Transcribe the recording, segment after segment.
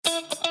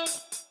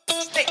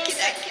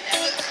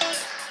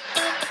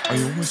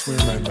I always wear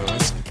my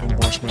mask and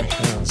wash my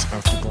hands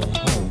after going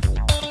home.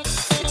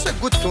 It's a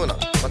good tuna,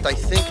 but I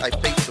think I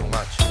paid too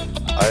much.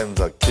 I am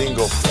the king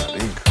of the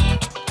ring.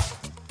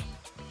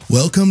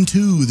 Welcome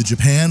to the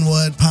Japan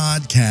What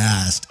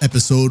Podcast,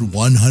 episode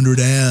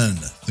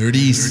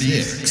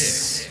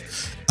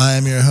 136. I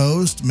am your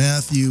host,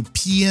 Matthew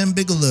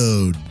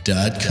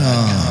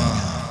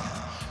PMBigelow.com.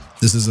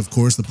 This is, of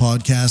course, the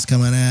podcast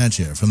coming at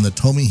you from the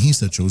Tomi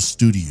Hisacho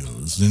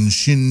Studios in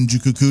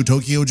Shinjuku,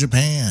 Tokyo,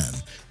 Japan,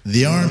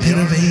 the armpit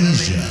of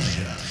Asia,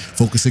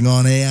 focusing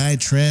on AI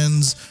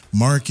trends,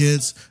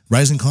 markets,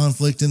 rising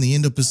conflict in the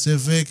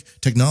Indo-Pacific,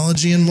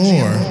 technology, and more.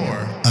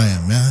 I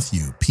am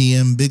Matthew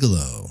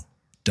PMBigelow.com.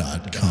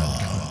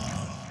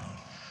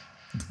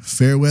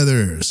 Fair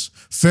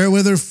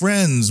weather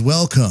friends,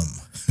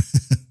 welcome.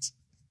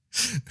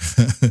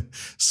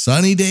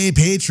 Sunny day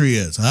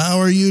patriots, how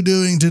are you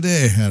doing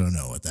today? I don't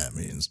know what that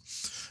means.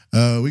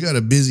 We got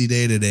a busy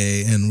day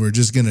today, and we're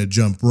just going to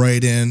jump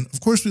right in. Of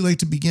course, we like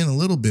to begin a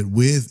little bit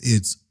with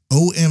its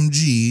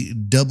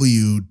OMG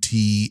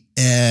WTF.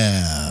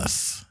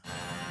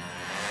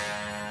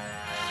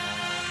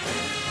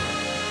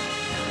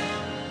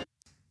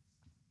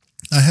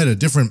 I had a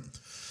different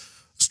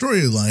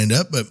story lined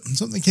up, but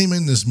something came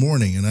in this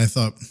morning, and I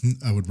thought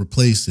I would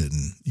replace it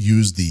and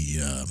use the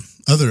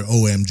other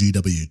OMG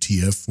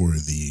WTF for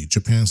the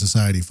Japan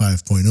Society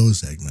 5.0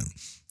 segment.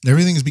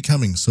 Everything is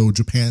becoming so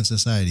Japan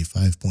Society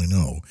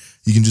 5.0.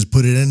 You can just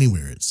put it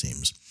anywhere, it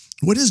seems.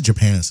 What is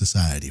Japan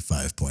Society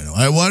 5.0?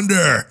 I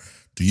wonder.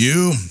 Do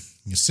you?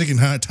 You're sick and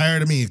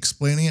tired of me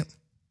explaining it?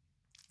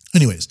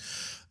 Anyways,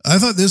 I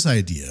thought this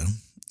idea,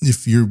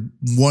 if you're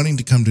wanting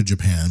to come to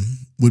Japan,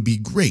 would be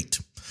great.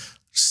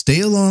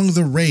 Stay along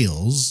the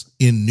rails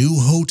in new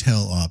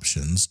hotel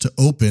options to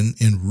open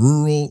in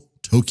rural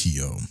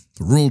Tokyo,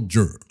 the rural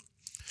Jura,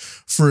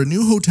 for a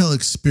new hotel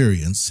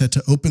experience set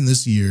to open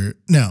this year.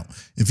 Now,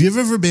 if you've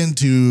ever been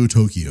to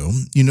Tokyo,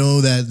 you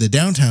know that the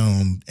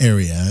downtown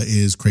area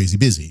is crazy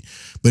busy.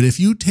 But if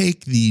you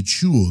take the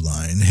Chuo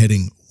line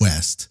heading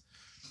west,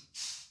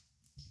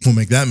 we'll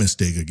make that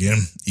mistake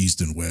again,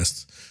 east and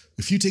west.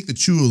 If you take the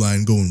Chuo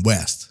line going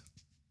west,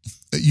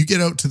 you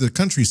get out to the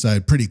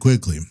countryside pretty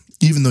quickly,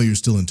 even though you're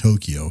still in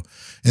Tokyo.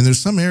 And there's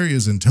some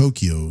areas in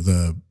Tokyo,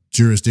 the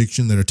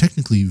jurisdiction, that are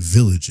technically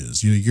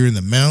villages. You're in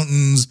the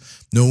mountains,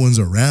 no one's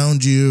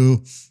around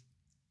you.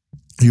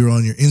 You're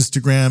on your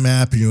Instagram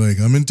app and you're like,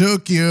 I'm in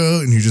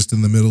Tokyo, and you're just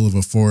in the middle of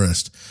a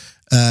forest.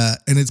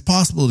 And it's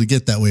possible to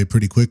get that way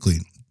pretty quickly.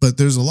 But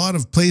there's a lot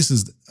of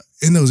places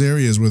in those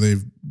areas where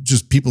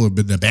people have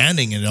been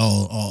abandoning it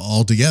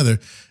all together.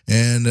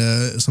 And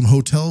some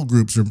hotel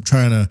groups are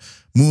trying to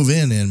move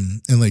in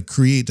and like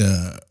create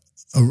a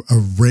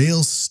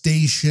rail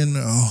station,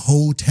 a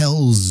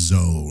hotel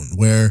zone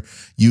where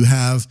you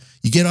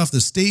get off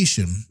the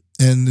station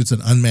and it's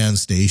an unmanned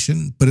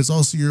station, but it's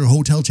also your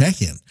hotel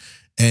check-in.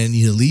 And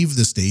you leave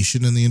the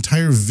station and the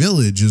entire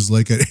village is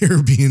like an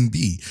Airbnb,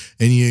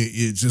 and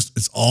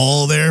it's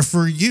all there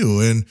for you.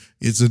 And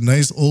it's a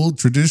nice old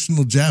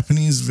traditional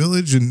Japanese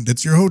village, and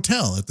it's your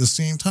hotel at the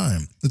same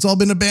time. It's all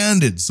been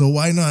abandoned. So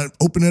why not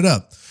open it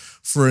up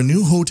for a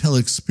new hotel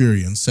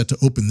experience set to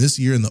open this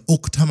year in the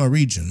Okutama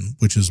region,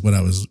 which is what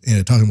I was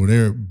talking about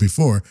there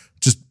before,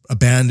 just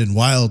abandoned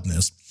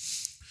wildness.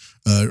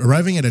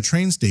 Arriving at a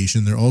train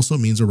station there also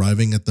means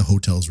arriving at the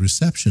hotel's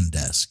reception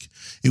desk.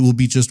 It will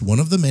be just one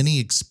of the many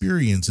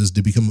experiences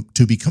to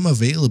become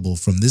available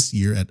from this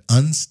year at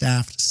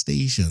unstaffed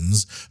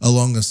stations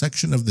along a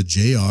section of the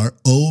JR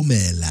Ome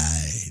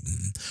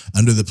line.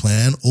 Under the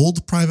plan,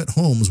 old private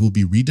homes will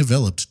be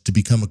redeveloped to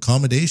become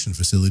accommodation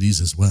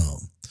facilities as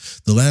well.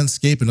 The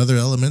landscape and other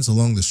elements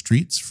along the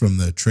streets, from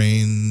the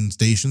train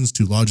stations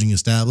to lodging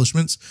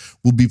establishments,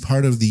 will be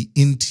part of the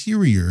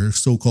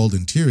so-called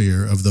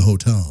interior of the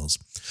hotels.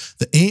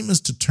 The aim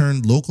is to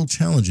turn local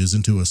challenges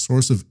into a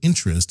source of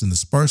interest in the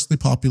sparsely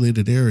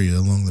populated area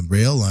along the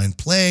rail line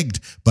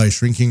plagued by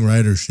shrinking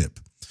ridership.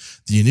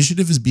 The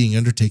initiative is being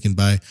undertaken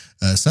by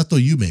Sato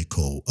Yume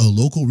Co., a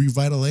local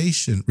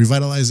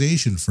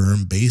revitalization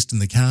firm based in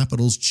the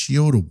capital's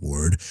Chiyoda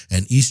Ward,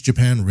 and East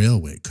Japan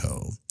Railway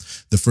Co.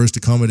 The first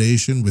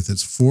accommodation, with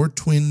its 4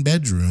 twin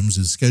bedrooms,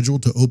 is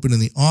scheduled to open in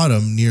the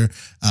autumn near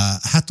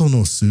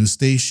Hatonosu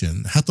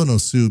Station.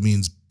 Hatonosu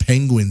means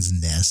pigeon's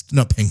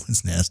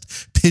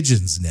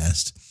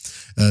nest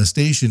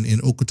station in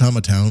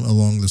Okutama Town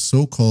along the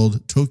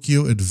so-called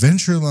Tokyo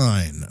Adventure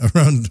Line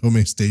around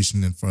Tome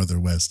Station and farther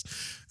west.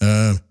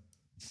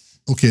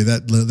 Okay,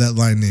 that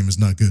line name is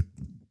not good.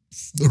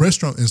 The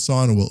restaurant and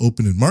sauna will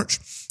open in March,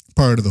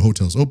 prior to the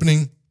hotel's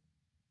opening.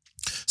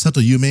 Sato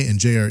Yume and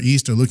JR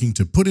East are looking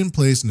to put in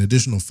place an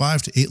additional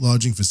 5 to 8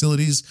 lodging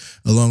facilities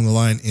along the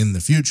line in the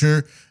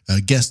future.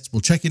 Guests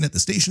will check in at the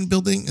station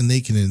building, and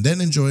they can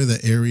then enjoy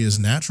the area's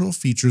natural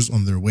features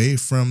on their way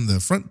from the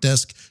front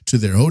desk to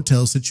their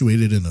hotel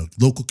situated in a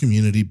local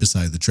community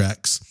beside the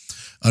tracks.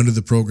 Under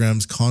the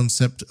program's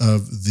concept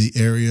of the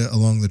area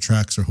along the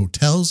tracks are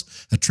hotels,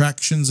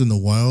 attractions in the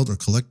wild are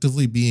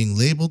collectively being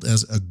labeled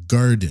as a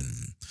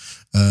garden.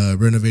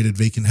 Renovated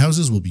vacant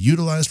houses will be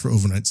utilized for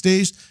overnight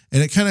stays,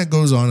 and it kind of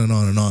goes on and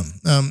on and on.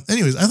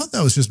 Anyways, I thought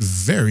that was just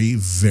very,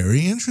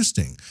 very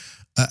interesting.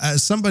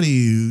 As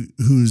somebody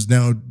who's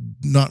now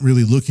not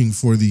really looking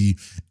for the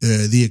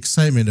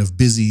excitement of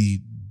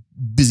busy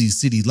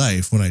city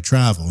life when I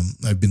travel,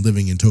 I've been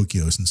living in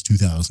Tokyo since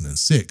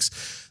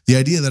 2006. The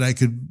idea that I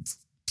could,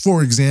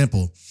 for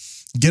example,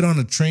 get on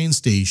a train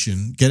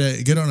station,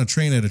 get on a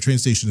train at a train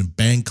station in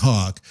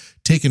Bangkok,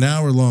 take an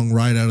hour-long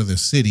ride out of the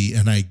city,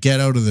 and I get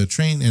out of the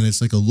train, and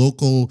it's like a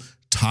local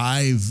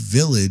Thai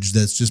village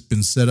that's just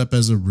been set up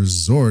as a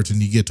resort,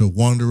 and you get to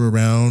wander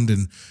around,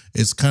 and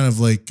it's kind of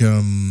like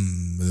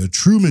the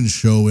Truman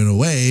Show in a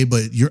way,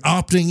 but you're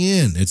opting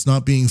in. It's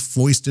not being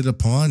foisted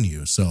upon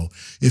you. So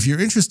if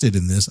you're interested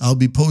in this, I'll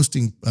be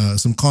posting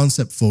some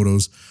concept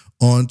photos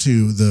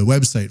onto the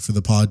website for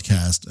the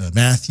podcast,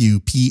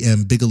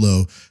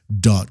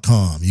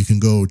 MatthewPMBigelow.com. You can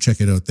go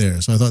check it out there.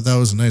 So I thought that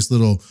was a nice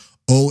little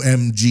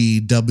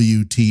OMG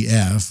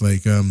WTF.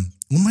 Like, oh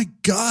my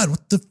God,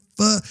 what the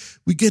fuck?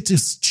 We get to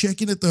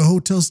check in at the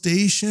hotel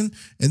station,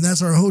 and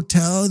that's our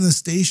hotel, and the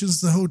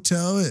station's the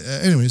hotel.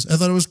 Anyways, I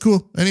thought it was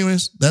cool.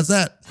 Anyways, that's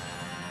that.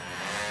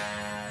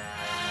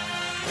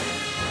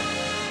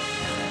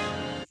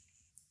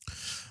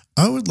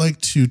 I would like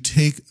to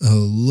take a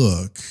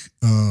look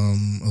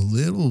a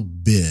little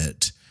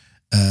bit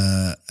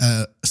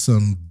at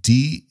some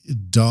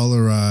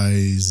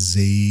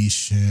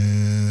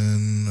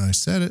de-dollarization. I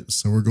said it,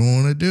 so we're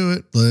going to do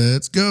it.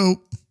 Let's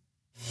go.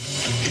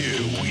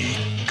 Here we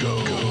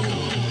go.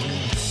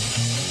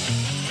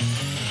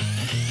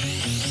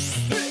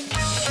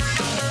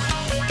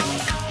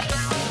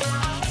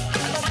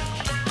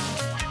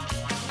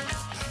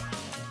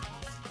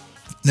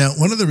 Now,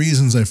 one of the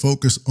reasons I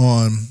focus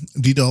on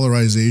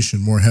de-dollarization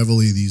more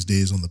heavily these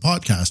days on the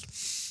podcast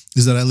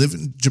is that I live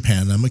in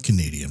Japan. I'm a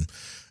Canadian,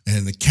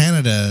 and the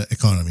Canada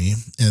economy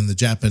and the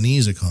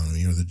Japanese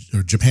economy,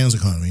 or Japan's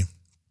economy,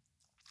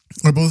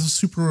 are both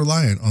super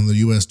reliant on the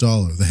U.S.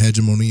 dollar, the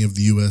hegemony of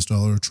the U.S.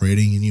 dollar,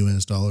 trading in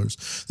U.S.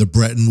 dollars, the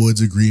Bretton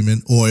Woods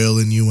Agreement, oil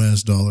in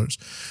U.S. dollars.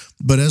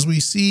 But as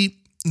we see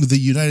the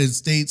United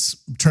States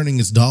turning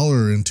its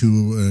dollar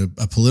into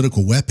a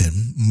political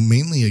weapon,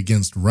 mainly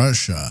against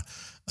Russia,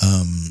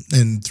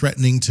 and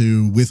threatening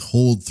to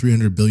withhold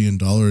 $300 billion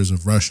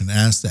of Russian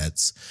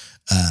assets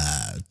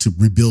to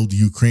rebuild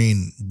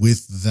Ukraine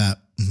with that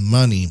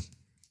money,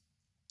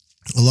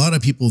 a lot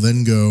of people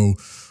then go,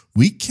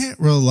 we can't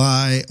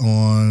rely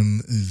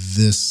on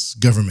this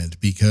government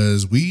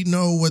because we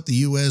know what the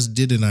U.S.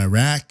 did in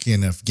Iraq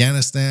and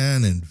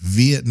Afghanistan and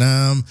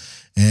Vietnam.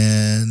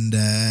 And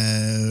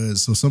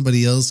so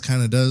somebody else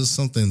kind of does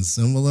something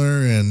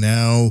similar, and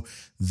now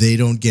they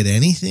don't get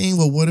anything.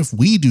 Well, what if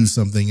we do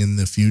something in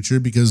the future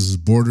because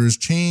borders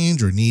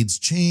change or needs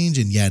change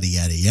and yada,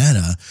 yada,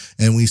 yada.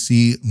 And we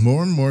see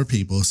more and more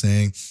people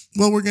saying,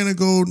 well, we're going to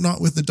go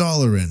not with the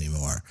dollar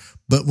anymore.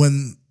 But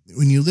when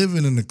you live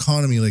in an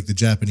economy like the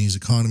Japanese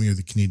economy or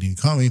the Canadian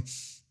economy,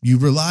 you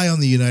rely on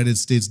the United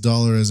States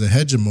dollar as a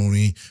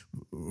hegemony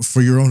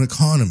for your own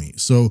economy.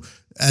 So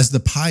as the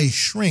pie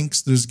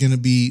shrinks, there's going to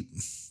be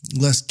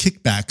less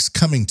kickbacks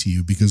coming to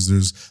you because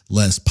there's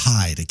less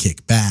pie to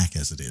kick back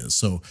as it is.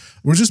 So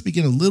we're just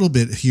beginning a little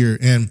bit here.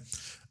 And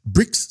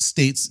BRICS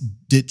states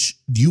ditch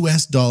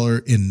U.S. dollar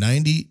in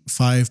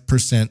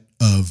 95%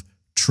 of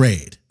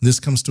trade. This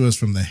comes to us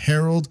from the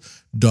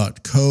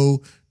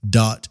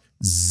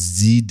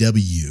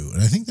herald.co.zw.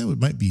 And I think that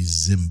might be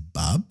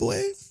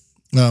Zimbabwe.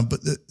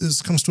 But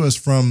this comes to us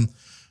from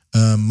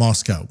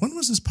Moscow. When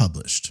was this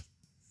published?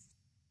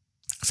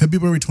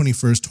 February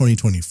 21st,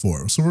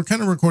 2024. So we're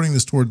kind of recording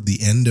this toward the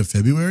end of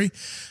February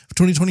of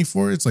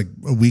 2024. It's like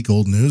a week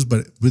old news,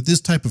 but with this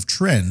type of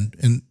trend,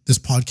 and this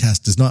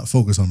podcast does not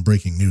focus on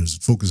breaking news,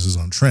 it focuses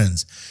on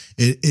trends.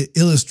 It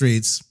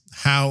illustrates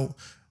how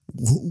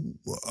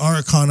our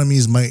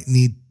economies might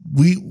need,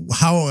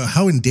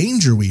 how in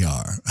danger we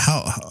are,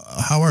 how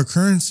our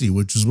currency,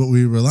 which is what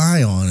we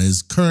rely on,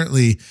 is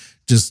currently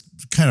just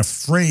kind of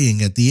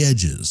fraying at the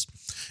edges.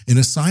 In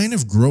a sign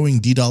of growing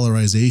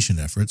de-dollarization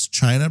efforts,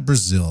 China,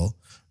 Brazil,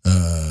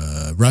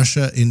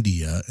 Russia,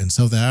 India, and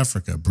South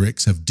Africa,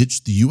 BRICS, have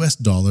ditched the U.S.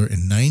 dollar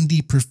in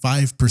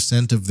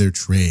 95% of their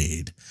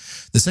trade.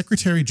 The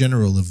Secretary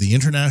General of the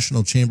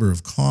International Chamber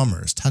of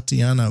Commerce,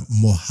 Tatiana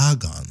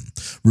Mohagan,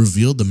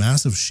 revealed the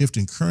massive shift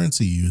in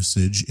currency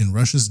usage in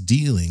Russia's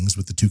dealings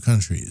with the two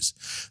countries.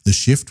 The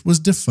shift was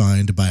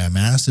defined by a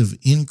massive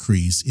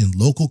increase in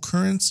local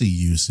currency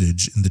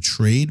usage in the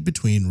trade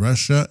between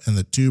Russia and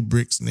the two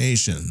BRICS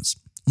nations.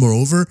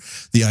 Moreover,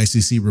 the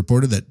ICC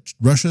reported that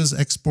Russia's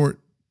export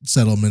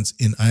settlements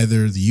in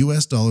either the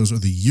US dollars or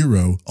the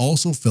euro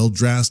also fell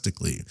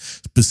drastically.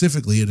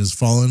 Specifically, it has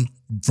fallen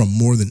from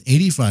more than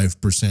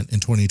 85% in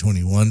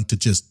 2021 to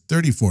just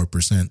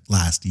 34%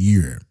 last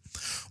year.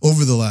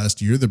 Over the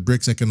last year, the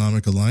BRICS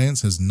Economic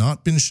Alliance has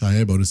not been shy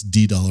about its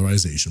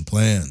de-dollarization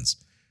plans.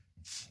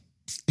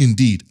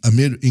 Indeed,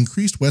 amid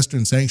increased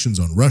Western sanctions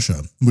on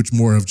Russia, which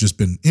more have just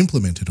been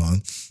implemented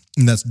on,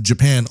 And that's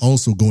Japan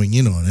also going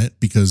in on it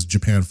because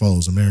Japan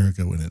follows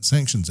America in its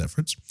sanctions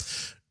efforts.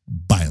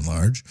 By and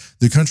large,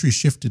 the country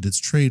shifted its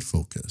trade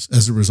focus.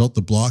 As a result,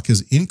 the bloc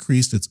has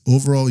increased its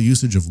overall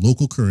usage of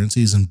local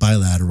currencies and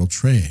bilateral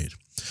trade.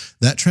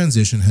 That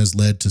transition has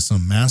led to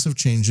some massive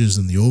changes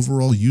in the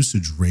overall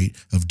usage rate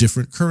of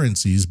different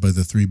currencies by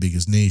the three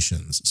biggest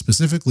nations.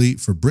 Specifically,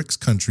 for BRICS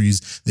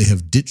countries, they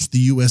have ditched the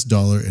US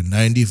dollar in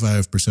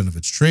 95% of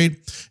its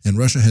trade, and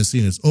Russia has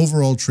seen its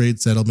overall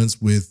trade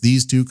settlements with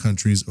these two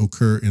countries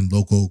occur in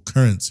local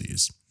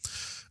currencies.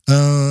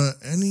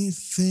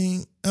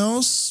 Anything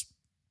else?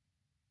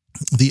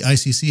 The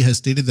ICC has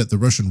stated that the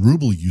Russian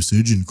ruble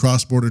usage in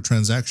cross-border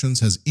transactions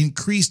has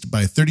increased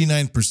by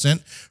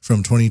 39%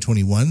 from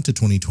 2021 to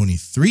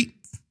 2023.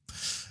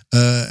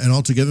 And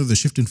altogether, the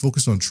shift in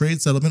focus on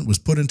trade settlement was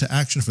put into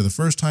action for the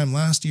first time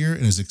last year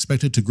and is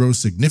expected to grow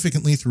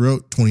significantly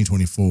throughout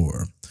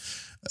 2024.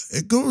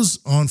 It goes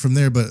on from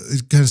there, but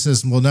it kind of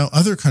says, well, now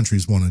other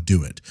countries want to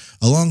do it.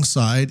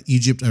 Alongside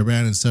Egypt,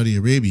 Iran, and Saudi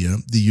Arabia,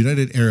 the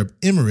United Arab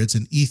Emirates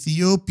and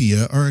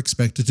Ethiopia are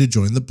expected to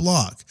join the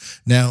bloc.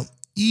 Now,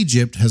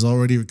 Egypt has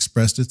already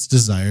expressed its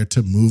desire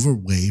to move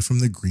away from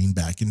the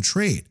greenback in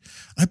trade.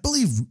 I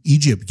believe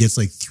Egypt gets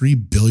like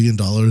 $3 billion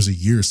a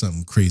year or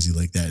something crazy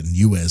like that in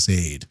U.S.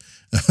 aid.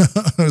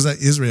 Or is that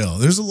Israel?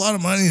 There's a lot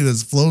of money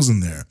that flows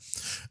in there.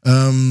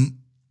 And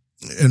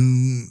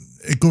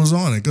it goes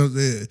on.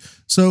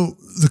 So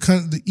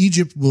the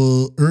Egypt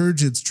will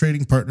urge its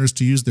trading partners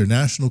to use their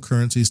national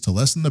currencies to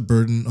lessen the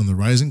burden on the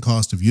rising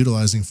cost of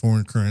utilizing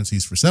foreign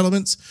currencies for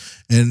settlements,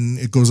 and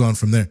it goes on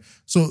from there.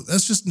 So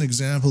that's just an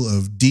example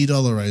of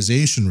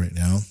de-dollarization right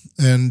now.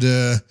 And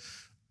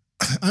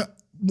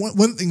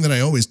one thing that I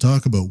always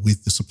talk about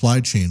with the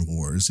supply chain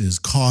wars is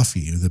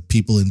coffee. The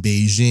people in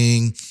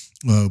Beijing,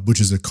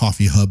 which is a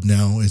coffee hub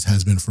now, it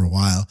has been for a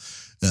while,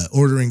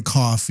 ordering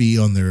coffee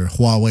on their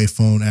Huawei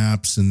phone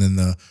apps, and then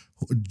the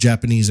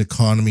Japanese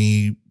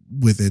economy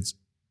with its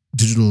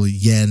digital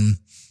yuan,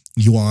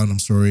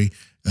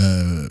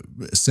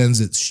 sends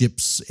its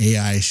ships,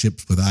 AI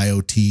ships with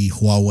IoT,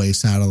 Huawei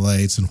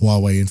satellites, and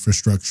Huawei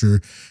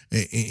infrastructure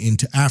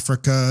into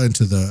Africa,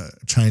 into the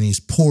Chinese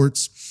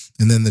ports,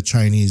 and then the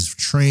Chinese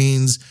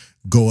trains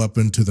go up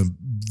into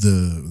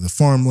the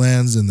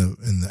farmlands, and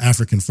the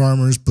African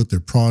farmers put their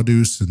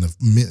produce, and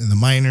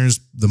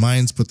the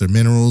mines put their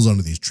minerals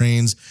onto these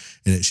trains,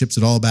 and it ships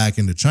it all back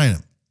into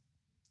China.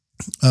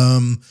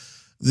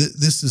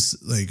 This is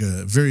like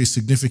a very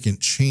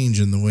significant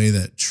change in the way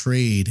that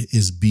trade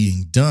is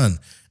being done.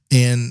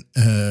 And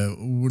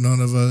none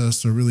of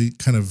us are really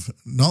kind of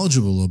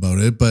knowledgeable about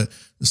it, but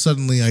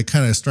suddenly I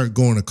kind of start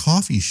going to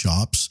coffee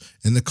shops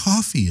and the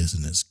coffee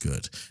isn't as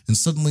good. And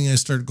suddenly I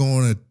start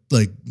going to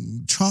like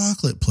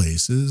chocolate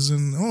places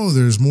and,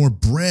 there's more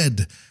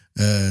bread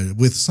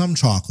with some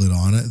chocolate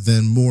on it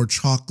than more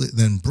chocolate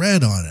than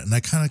bread on it. And I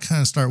kind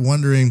of start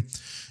wondering,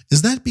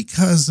 is that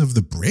because of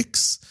the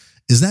BRICS?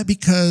 Is that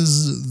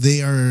because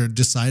they are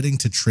deciding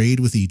to trade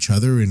with each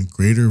other in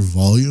greater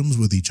volumes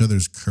with each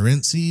other's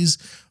currencies?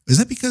 Is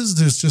that because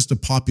there's just a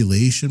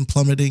population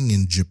plummeting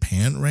in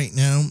Japan right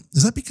now?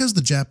 Is that because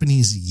the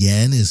Japanese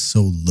yen is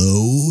so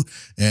low?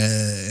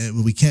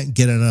 We can't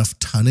get enough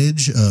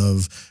tonnage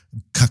of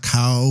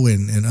cacao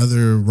and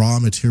other raw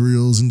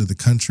materials into the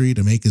country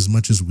to make as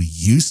much as we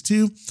used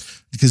to?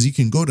 Because you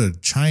can go to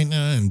China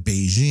and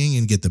Beijing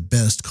and get the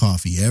best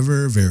coffee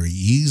ever very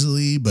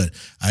easily, but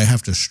I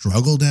have to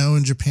struggle now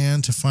in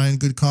Japan to find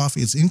good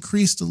coffee. It's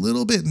increased a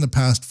little bit in the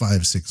past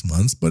 5-6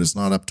 months, but it's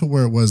not up to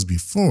where it was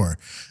before.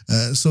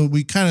 So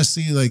we kind of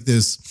see like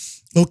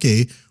this,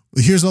 okay,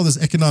 here's all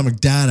this economic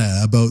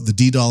data about the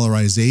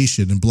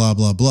de-dollarization and blah,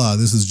 blah, blah.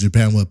 This is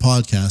Japan Web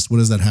Podcast. What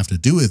does that have to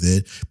do with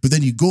it? But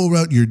then you go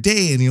about your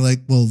day and you're like,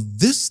 well,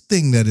 this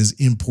thing that is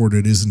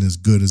imported isn't as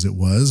good as it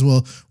was.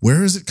 Well,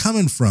 where is it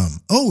coming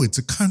from? Oh, it's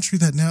a country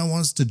that now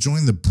wants to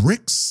join the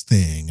BRICS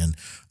thing. And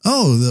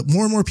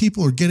more and more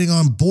people are getting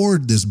on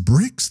board this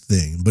BRICS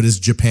thing. But is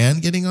Japan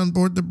getting on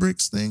board the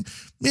BRICS thing?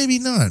 Maybe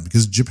not,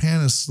 because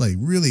Japan is like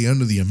really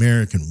under the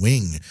American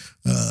wing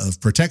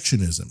of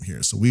protectionism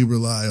here. So we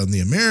rely on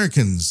the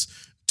Americans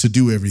to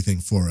do everything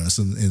for us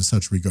in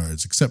such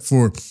regards, except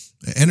for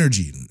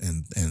energy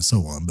and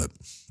so on. But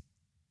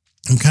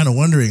I'm kind of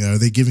wondering, are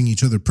they giving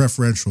each other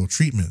preferential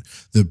treatment?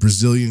 The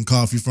Brazilian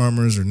coffee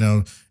farmers are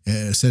now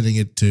sending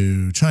it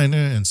to China,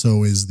 and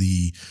so is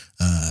the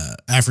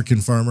African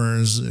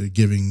farmers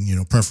giving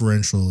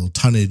preferential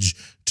tonnage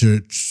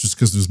to just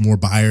because there's more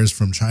buyers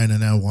from China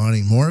now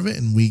wanting more of it,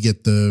 and we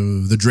get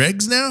the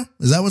dregs now.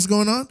 Is that what's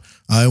going on?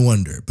 I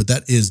wonder. But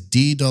that is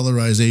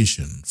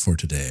de-dollarization for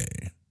today.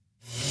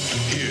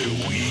 Here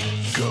we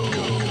go.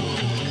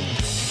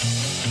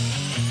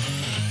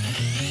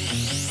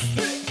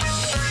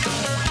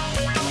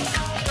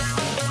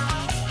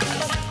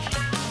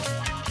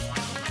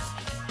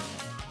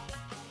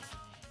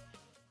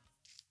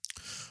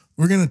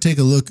 We're going to take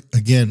a look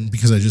again,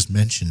 because I just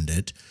mentioned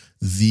it,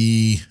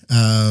 the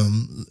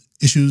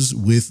issues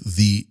with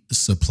the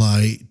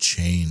supply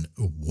chain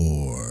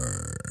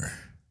war.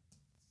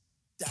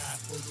 Die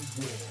for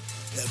the war.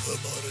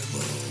 Everybody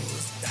move.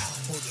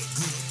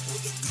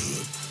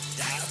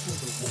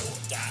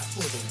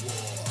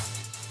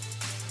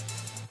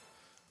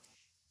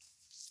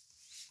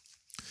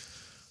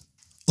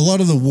 a lot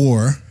of the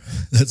war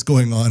that's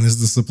going on is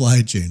the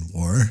supply chain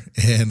war.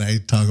 And I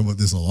talk about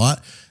this a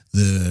lot.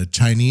 The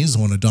Chinese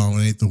want to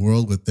dominate the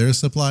world with their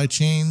supply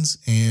chains,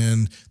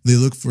 and they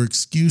look for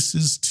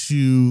excuses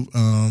to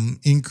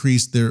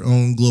increase their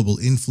own global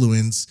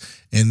influence,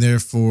 and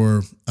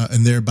therefore,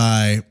 and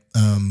thereby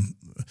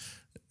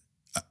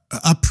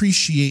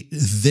appreciate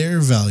their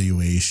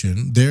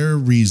valuation, their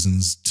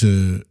reasons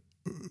to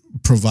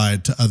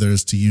provide to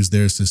others to use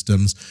their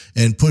systems,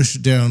 and push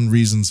down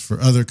reasons for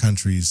other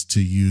countries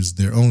to use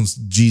their own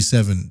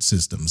G7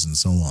 systems and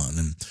so on.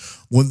 And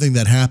one thing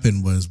that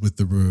happened was with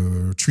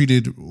the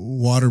treated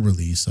water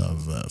release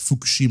of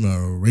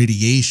Fukushima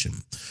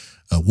radiation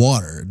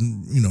water,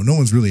 no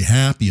one's really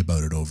happy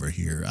about it over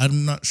here.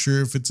 I'm not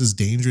sure if it's as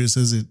dangerous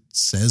as it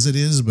says it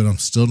is, but I'm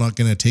still not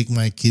going to take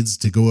my kids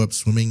to go up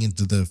swimming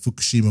into the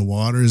Fukushima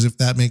waters, if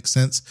that makes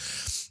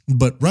sense.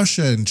 But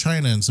Russia and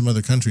China and some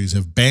other countries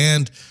have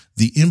banned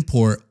the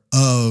import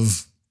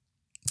of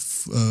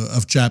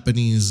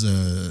Japanese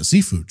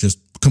seafood just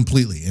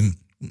completely. And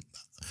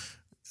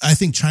I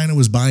think China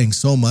was buying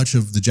so much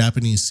of the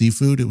Japanese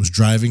seafood, it was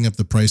driving up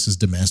the prices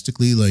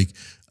domestically. Like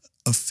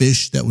a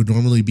fish that would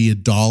normally be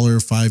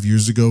 $1 5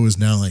 years ago is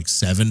now like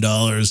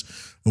 $7,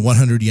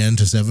 100 yen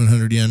to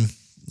 700 yen,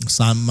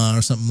 sanma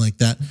or something like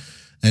that.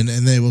 And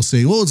they will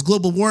say, well, it's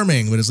global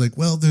warming, but it's like,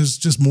 well,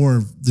 there's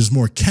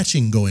more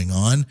catching going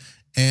on,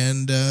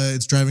 and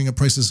it's driving up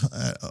prices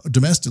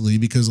domestically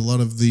because a lot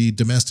of the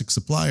domestic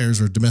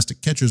suppliers or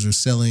domestic catchers are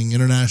selling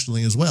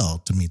internationally as well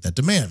to meet that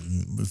demand.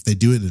 If they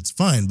do it, it's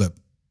fine. But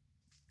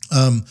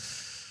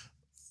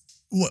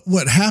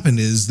what happened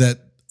is that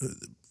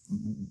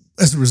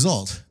as a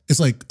result, it's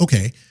like,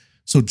 okay,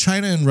 so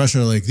China and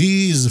Russia are like,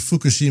 these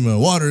Fukushima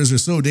waters are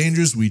so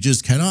dangerous, we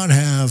just cannot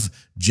have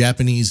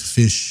Japanese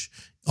fish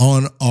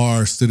on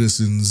our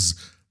citizens'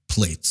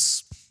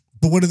 plates.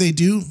 But what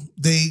do?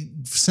 They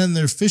send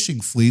their fishing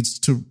fleets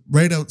to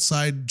right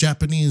outside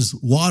Japanese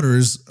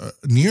waters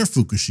near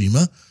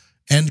Fukushima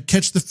and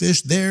catch the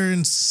fish there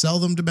and sell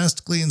them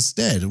domestically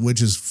instead,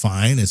 which is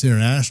fine. It's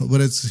international,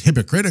 but it's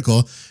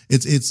hypocritical.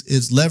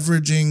 It's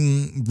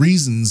leveraging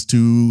reasons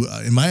to,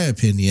 in my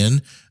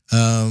opinion,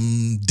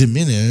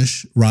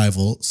 diminish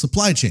rival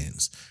supply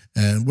chains.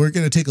 And we're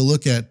going to take a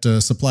look at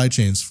supply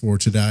chains for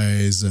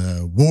today's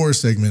war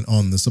segment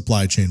on the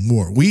supply chain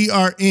war. We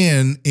are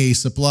in a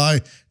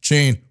supply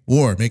chain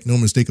war. Make no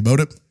mistake about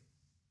it.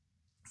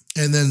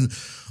 And then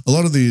a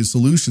lot of the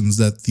solutions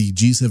that the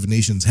G7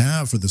 nations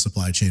have for the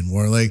supply chain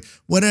war, like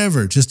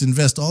whatever, just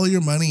invest all your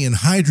money in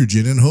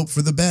hydrogen and hope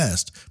for the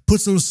best. Put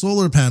some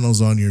solar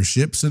panels on your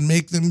ships and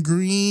make them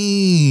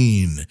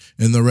green.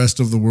 And the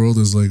rest of the world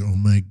is like, oh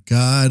my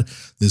God,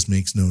 this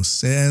makes no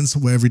sense.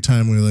 Every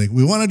time we're like,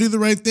 we want to do the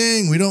right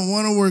thing. We don't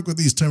want to work with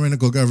these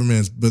tyrannical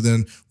governments, but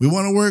then we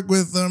want to work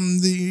with the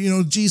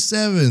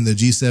G7. The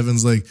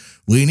G7's like,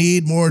 we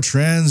need more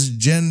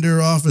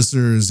transgender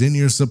officers in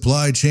your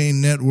supply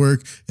chain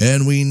network,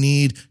 and we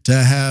need to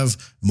have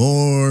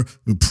more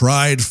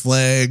pride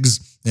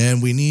flags,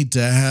 and we need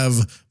to have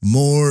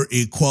more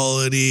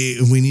equality,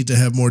 and we need to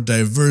have more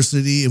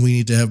diversity, and we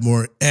need to have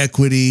more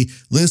equity.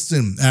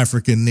 Listen,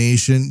 African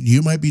nation,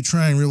 you might be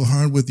trying real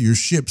hard with your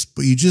ships,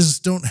 but you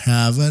just don't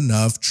have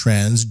enough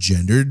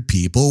transgendered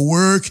people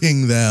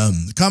working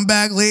them. Come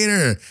back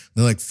later.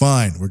 They're like,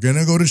 fine, we're going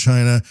to go to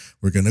China.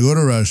 We're going to go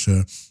to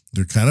Russia.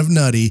 They're kind of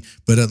nutty,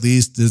 but at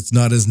least it's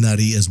not as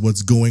nutty as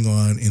what's going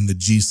on in the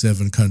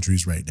G7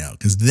 countries right now,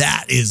 because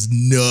that is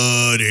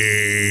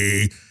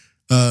nutty.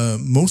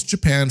 Most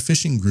Japan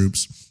fishing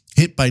groups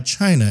hit by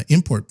China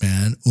import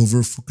ban over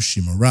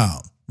Fukushima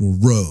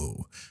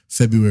Row,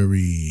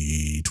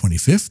 February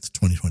 25th,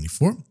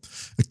 2024.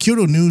 A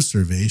Kyoto News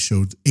survey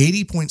showed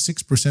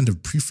 80.6% of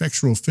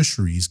prefectural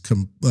fisheries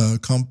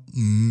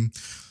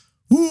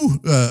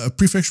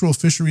prefectural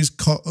fisheries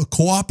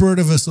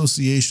cooperative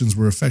associations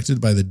were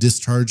affected by the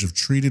discharge of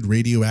treated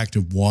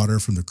radioactive water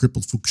from the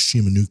crippled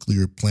Fukushima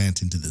nuclear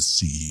plant into the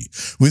sea,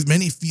 with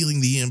many feeling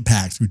the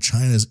impact through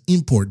China's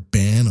import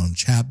ban on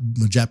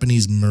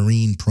Japanese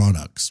marine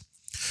products.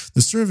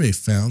 The survey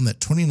found that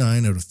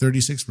 29 out of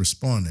 36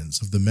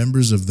 respondents of the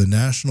members of the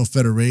National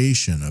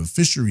Federation of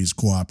Fisheries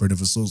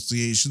Cooperative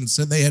Associations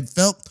said they had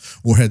felt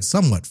or had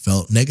somewhat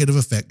felt negative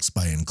effects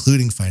by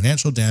including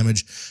financial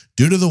damage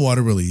due to the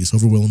water release,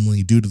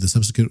 overwhelmingly due to the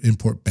subsequent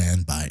import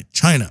ban by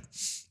China.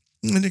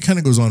 And it kind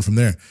of goes on from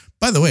there.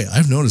 By the way,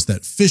 I've noticed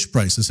that fish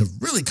prices have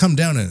really come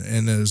down,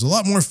 and there's a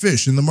lot more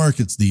fish in the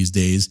markets these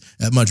days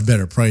at much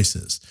better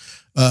prices.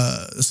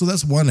 So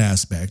that's one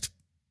aspect.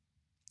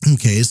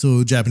 Okay,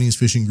 so Japanese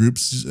fishing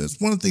groups, that's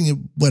one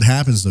thing. What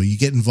happens though, you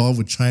get involved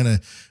with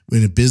China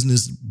in a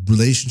business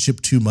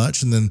relationship too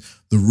much, and then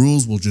the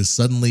rules will just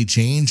suddenly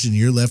change and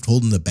you're left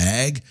holding the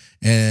bag,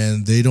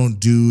 and they don't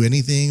do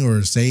anything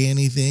or say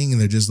anything, and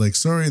they're just like,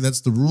 sorry,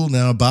 that's the rule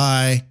now,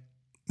 bye.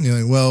 And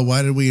you're like, well,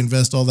 why did we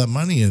invest all that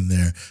money in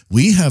there?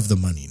 We have the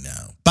money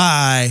now,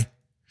 bye.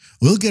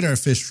 We'll get our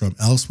fish from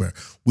elsewhere.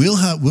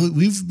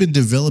 We've been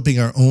developing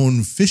our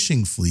own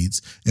fishing fleets,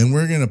 and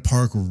we're going to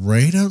park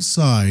right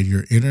outside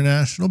your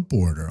international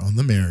border on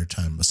the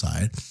maritime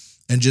side,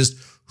 and just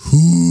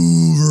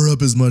hoover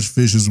up as much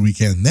fish as we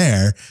can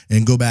there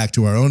and go back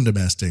to our own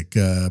domestic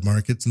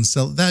markets and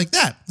sell it like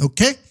that.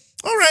 Okay?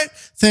 All right.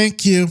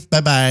 Thank you.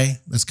 Bye-bye.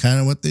 That's kind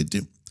of what they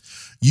do.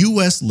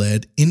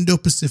 U.S.-led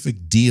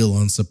Indo-Pacific deal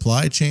on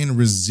supply chain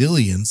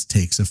resilience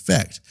takes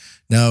effect.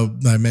 Now,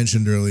 I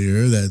mentioned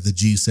earlier that the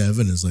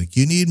G7 is like,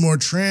 you need more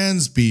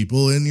trans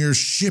people in your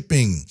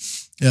shipping.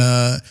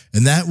 And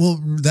that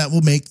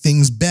will make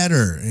things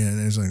better.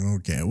 And it's like,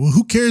 okay, well,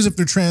 who cares if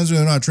they're trans or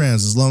they're not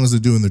trans as long as they're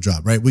doing their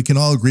job, right? We can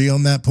all agree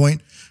on that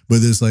point. But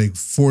this like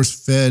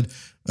force-fed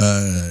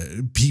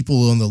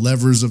people on the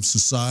levers of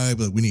society,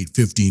 but we need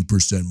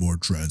 15% more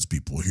trans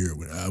people here.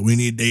 We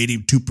need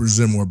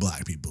 82% more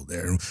black people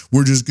there.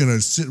 We're just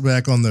gonna sit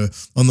back on the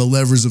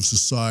levers of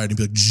society and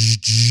be like,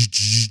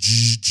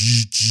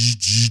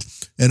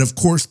 and of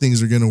course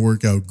things are gonna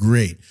work out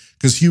great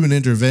because human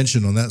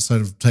intervention on that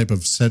type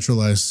of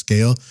centralized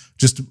scale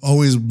just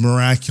always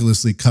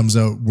miraculously comes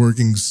out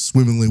working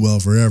swimmingly well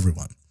for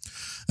everyone.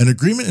 An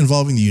agreement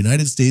involving the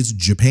United States,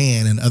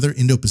 Japan, and other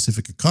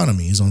Indo-Pacific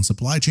economies on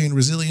supply chain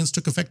resilience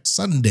took effect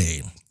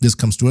Sunday. This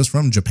comes to us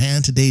from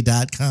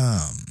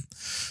japantoday.com.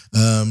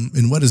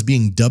 In what is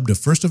being dubbed a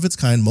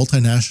first-of-its-kind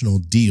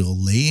multinational deal,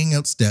 laying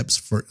out steps,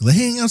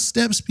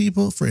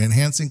 people, for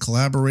enhancing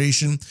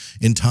collaboration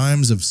in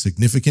times of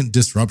significant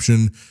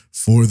disruption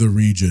for the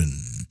region.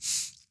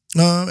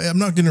 I'm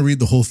not going to read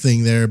the whole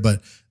thing there,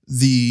 but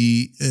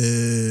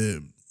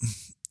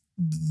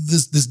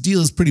This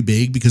deal is pretty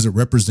big because it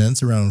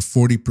represents around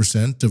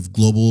 40% of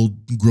global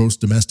gross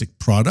domestic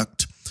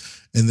product.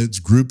 And its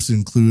groups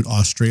include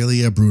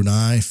Australia,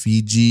 Brunei,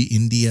 Fiji,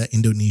 India,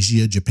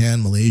 Indonesia,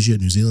 Japan, Malaysia,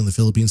 New Zealand, the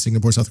Philippines,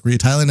 Singapore, South Korea,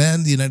 Thailand,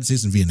 and the United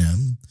States and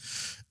Vietnam.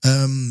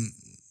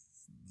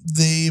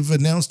 They've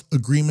announced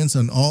agreements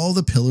on all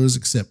the pillars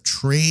except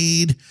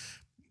trade.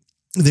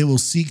 They will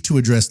seek to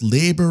address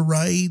labor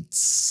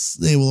rights.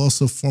 They will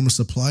also form a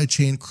supply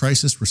chain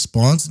crisis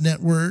response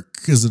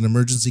network as an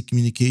emergency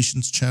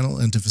communications channel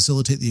and to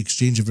facilitate the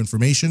exchange of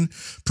information,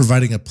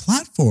 providing a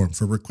platform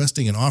for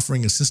requesting and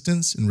offering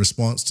assistance in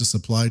response to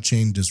supply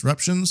chain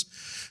disruptions.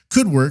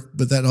 Could work,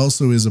 but that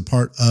also is a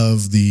part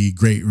of the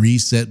Great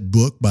Reset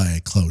book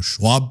by Klaus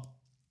Schwab,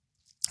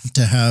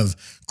 to have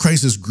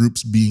crisis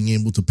groups being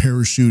able to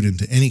parachute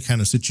into any kind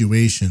of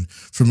situation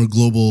from a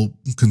global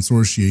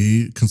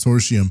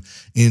consortium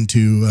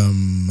into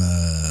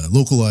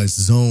localized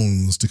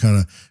zones to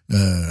kind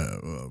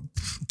of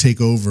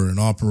take over and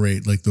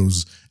operate like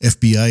those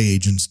FBI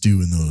agents do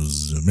in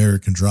those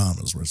American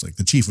dramas where it's like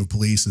the chief of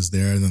police is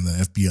there and then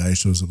the FBI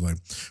shows up like,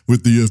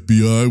 with the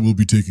FBI, we'll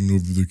be taking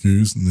over the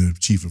case. And the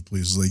chief of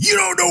police is like, you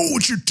don't know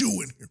what you're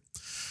doing here.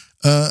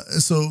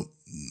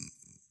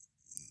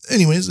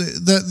 Anyways,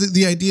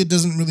 the idea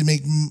doesn't really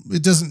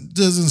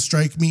doesn't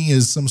strike me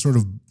as some sort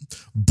of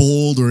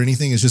bold or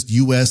anything. It's just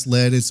U.S.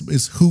 led.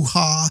 It's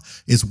hoo-ha.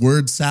 It's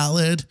word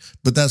salad.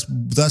 But that's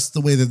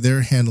the way that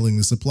they're handling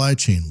the supply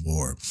chain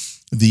war.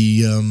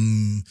 The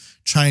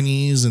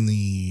Chinese and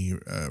the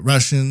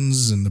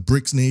Russians and the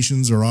BRICS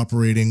nations are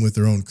operating with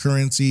their own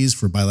currencies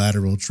for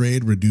bilateral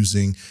trade,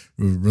 reducing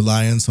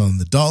reliance on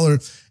the dollar.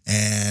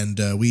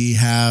 And we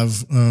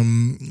have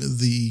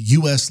the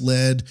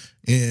U.S.-led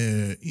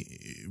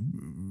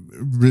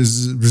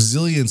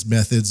resilience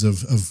methods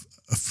of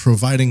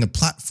providing a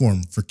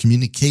platform for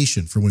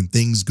communication for when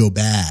things go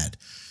bad.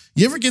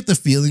 You ever get the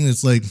feeling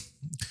it's like,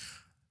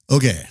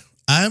 okay,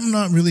 I'm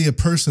not really a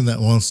person that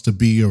wants to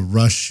be a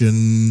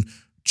Russian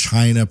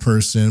China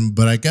person,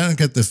 but I kind of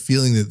get the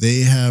feeling that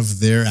they have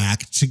their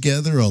act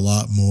together a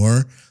lot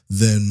more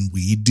than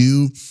we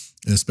do,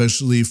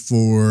 especially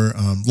for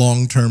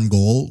long-term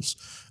goals.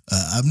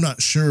 I'm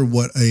not sure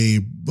what a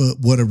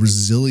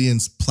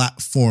resilience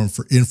platform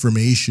for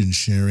information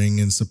sharing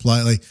and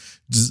supply, like,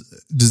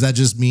 does that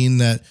just mean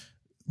that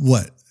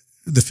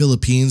the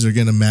Philippines are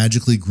going to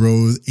magically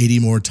grow 80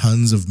 more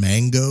tons of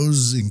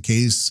mangoes in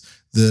case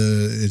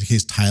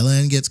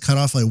Thailand gets cut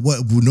off? Like, what?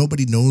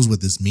 Nobody knows what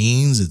this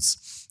means.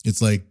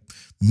 It's like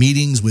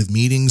meetings with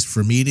meetings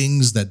for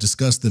meetings that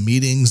discuss the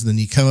meetings. And then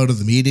you come out of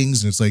the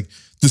meetings and it's like,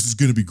 this is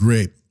going to be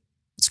great.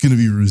 It's going to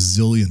be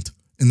resilient.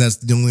 And that's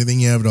the only thing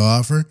you have to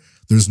offer.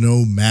 There's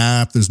no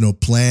map. There's no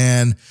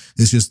plan.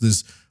 It's just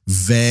this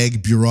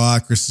vague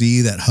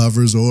bureaucracy that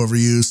hovers over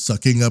you,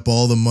 sucking up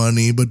all the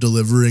money, but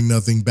delivering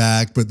nothing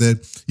back. But then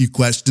you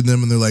question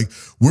them and they're like,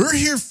 we're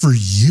here for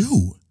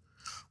you.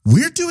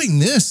 We're doing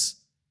this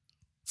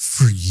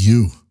for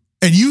you.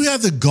 And you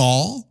have the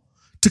gall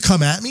to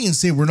come at me and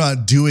say we're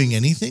not doing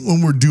anything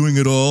when we're doing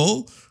it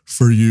all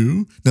for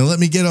you. Now let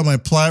me get on my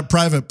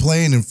private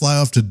plane and fly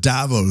off to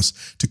Davos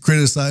to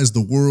criticize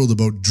the world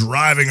about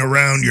driving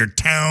around your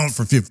town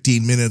for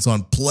 15 minutes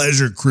on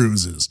pleasure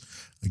cruises.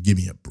 Give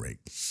me a break.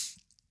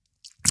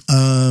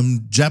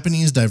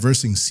 Japanese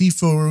diversing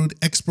seafood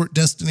export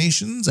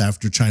destinations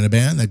after China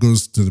ban. That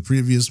goes to the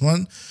previous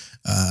one.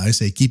 I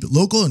say keep it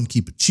local and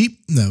keep it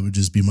cheap. That would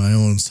just be my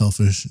own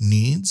selfish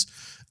needs.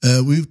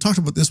 We've talked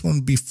about this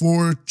one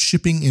before.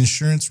 Shipping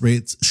insurance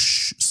rates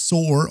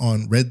soar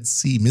on Red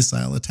Sea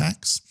missile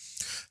attacks.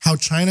 how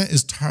China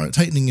is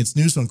tightening its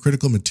noose on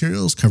critical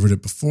materials, covered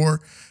it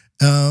before.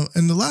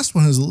 And the last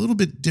one is a little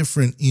bit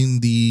different in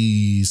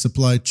the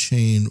supply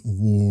chain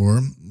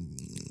war.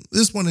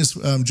 This one is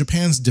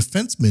Japan's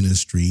defense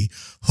ministry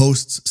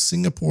hosts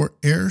Singapore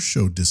Air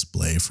Show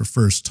display for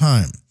first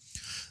time.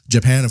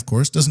 Japan, of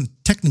course, doesn't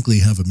technically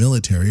have a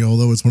military,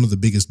 although it's one of the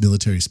biggest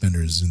military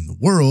spenders in the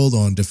world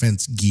on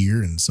defense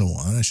gear and so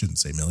on. I shouldn't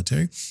say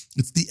military.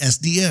 It's the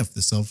SDF,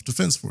 the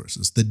Self-Defense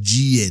Forces, the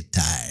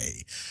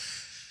Jieitai.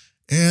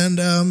 And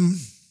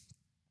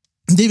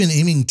they've been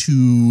aiming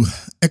to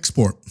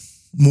export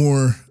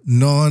more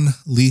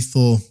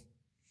non-lethal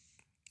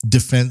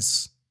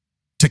defense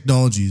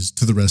technologies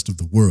to the rest of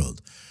the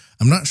world.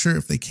 I'm not sure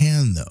if they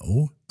can,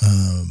 though,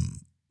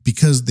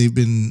 because they've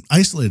been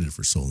isolated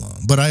for so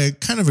long. But I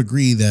kind of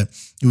agree that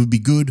it would be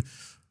good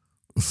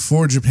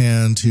for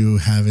Japan to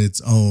have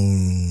its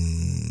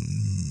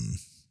own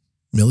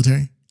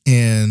military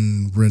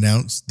and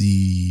renounce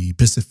the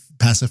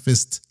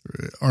pacifist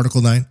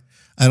Article 9.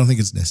 I don't think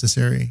it's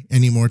necessary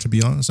anymore, to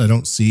be honest. I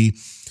don't see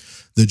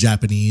the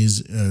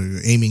Japanese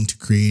aiming to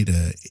create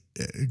a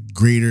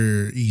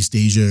greater East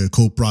Asia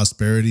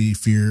co-prosperity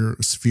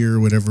sphere,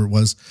 whatever it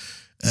was,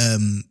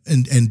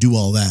 and do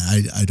all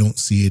that. I don't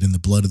see it in the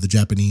blood of the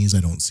Japanese.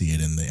 I don't see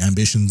it in the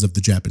ambitions of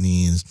the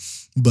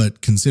Japanese.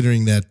 But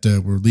considering that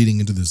we're leading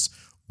into this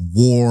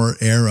war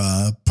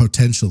era,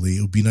 potentially,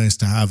 it would be nice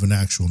to have an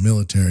actual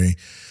military.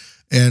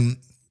 And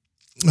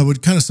I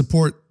would kind of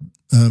support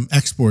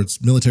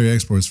military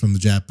exports from the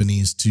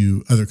Japanese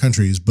to other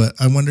countries, but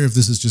I wonder if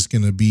this is just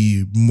going to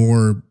be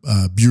more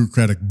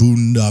bureaucratic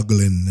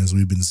boondoggling, as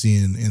we've been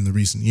seeing in the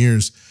recent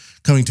years,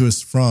 coming to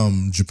us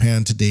from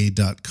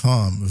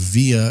JapanToday.com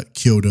via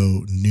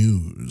Kyodo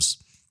News.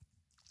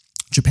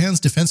 Japan's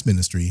defense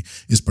ministry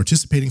is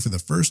participating for the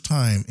first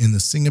time in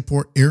the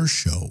Singapore Air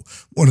Show,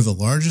 one of the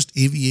largest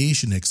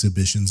aviation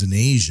exhibitions in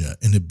Asia,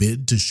 in a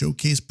bid to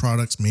showcase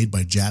products made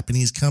by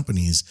Japanese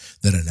companies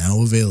that are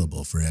now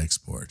available for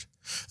export.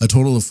 A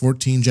total of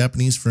 14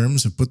 Japanese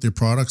firms have put their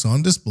products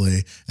on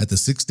display at the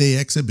 6-day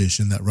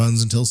exhibition that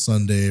runs until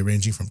Sunday,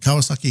 ranging from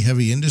Kawasaki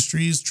Heavy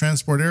Industries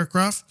transport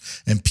aircraft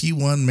and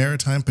P-1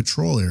 maritime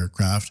patrol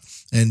aircraft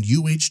and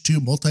UH-2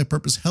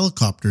 multipurpose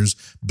helicopters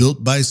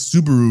built by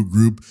Subaru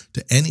Group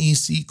to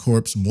NEC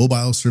Corp's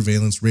mobile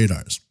surveillance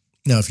radars.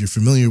 Now, if you're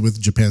familiar with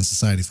Japan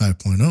Society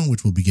 5.0,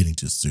 which we'll be getting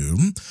to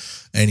soon,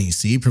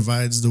 NEC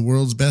provides the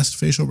world's best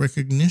facial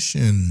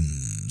recognition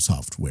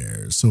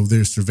software, so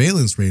their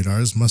surveillance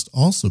radars must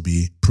also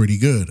be pretty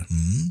good.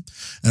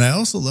 And I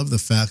also love the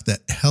fact that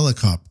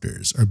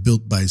helicopters are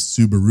built by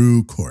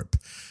Subaru Corp.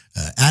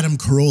 Adam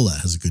Carolla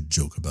has a good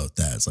joke about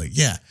that. It's like,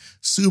 yeah,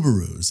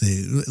 Subarus,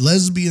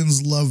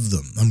 lesbians love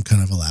them. I'm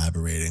kind of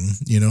elaborating,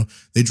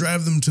 they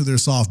drive them to their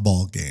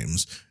softball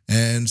games,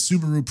 and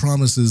Subaru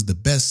promises the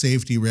best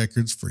safety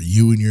records for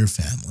you and your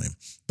family.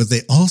 But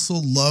they also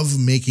love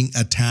making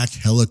attack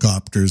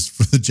helicopters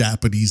for the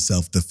Japanese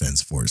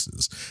self-defense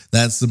forces.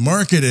 That's the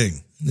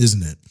marketing,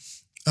 isn't it?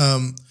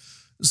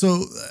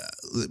 So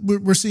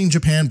we're seeing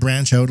Japan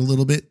branch out a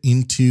little bit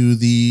into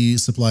the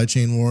supply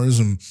chain wars,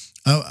 and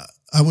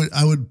I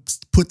would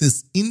put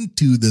this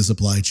into the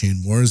supply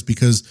chain wars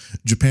because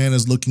Japan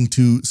is looking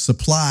to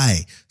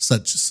supply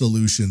such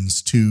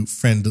solutions to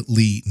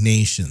friendly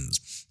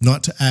nations,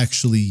 not to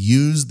actually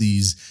use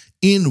these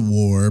in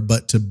war,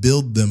 but to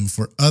build them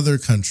for other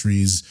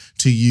countries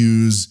to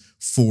use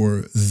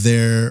for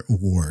their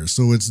war.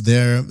 So it's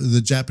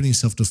the Japanese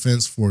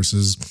self-defense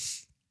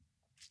forces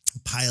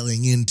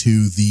piling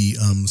into the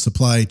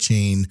supply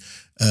chain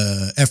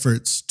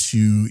efforts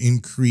to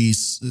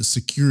increase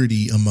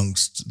security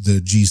amongst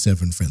the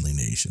G7 friendly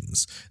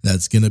nations.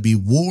 That's going to be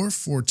war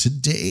for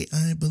today,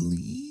 I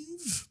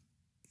believe.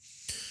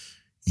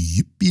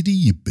 Yippity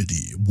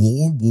yippity,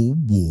 war, war,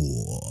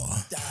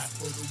 war. Die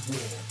for the war,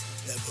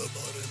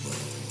 everybody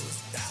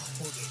moves. Die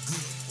for the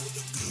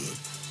good,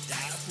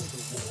 die for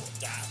the war,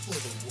 die for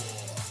the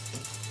war.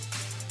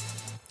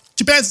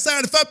 Japan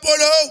Society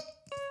 5.0.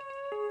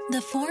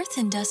 The Fourth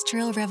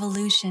Industrial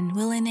Revolution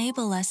will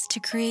enable us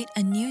to create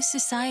a new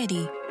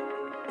society.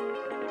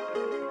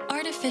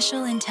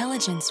 Artificial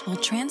intelligence will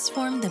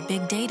transform the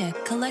big data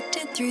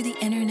collected through the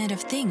Internet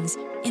of Things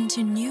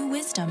into new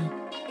wisdom.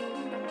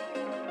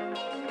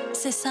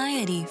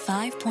 Society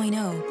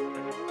 5.0,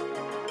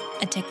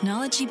 a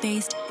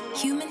technology-based,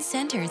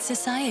 human-centered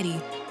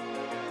society.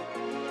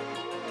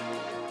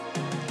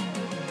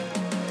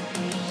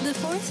 The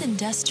Fourth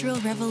Industrial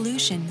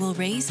Revolution will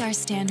raise our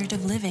standard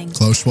of living.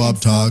 Klaus Schwab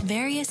and solve talk.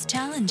 Various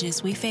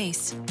challenges we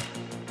face.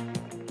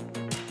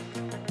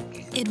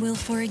 It will,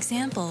 for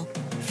example,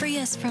 free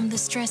us from the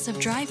stress of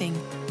driving,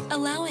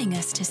 allowing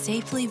us to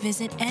safely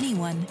visit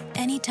anyone,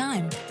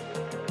 anytime.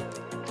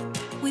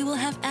 We will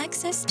have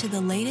access to the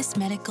latest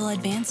medical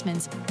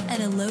advancements at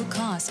a low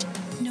cost,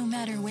 no matter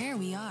matter where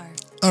we are.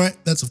 All right,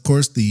 that's of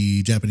course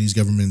the Japanese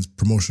government's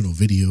promotional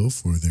video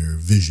for their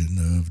vision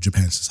of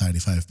Japan Society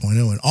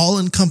 5.0, an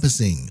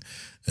all-encompassing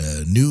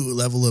new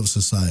level of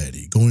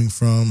society, going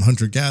from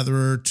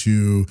hunter-gatherer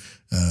to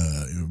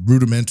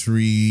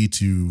rudimentary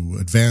to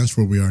advanced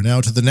where we are now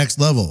to the next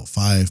level,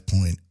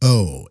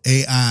 5.0,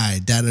 AI,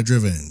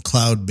 data-driven,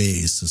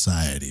 cloud-based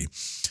society.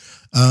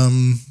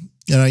 And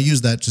I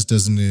use that just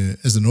as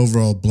an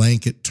overall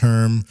blanket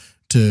term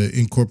to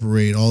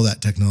incorporate all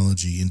that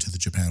technology into the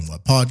Japan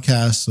What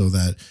podcast so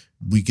that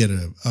we get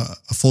a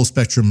full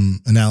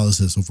spectrum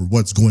analysis over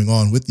what's going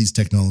on with these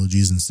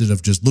technologies instead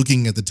of just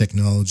looking at the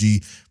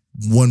technology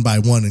one by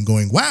one and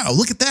going, wow,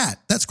 look at that.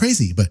 That's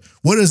crazy. But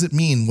what does it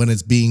mean when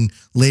it's being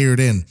layered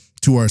in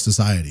to our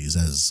societies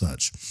as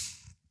such?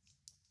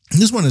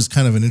 And this one is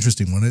kind of an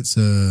interesting one. It's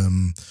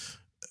from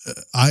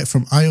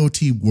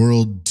IoT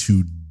World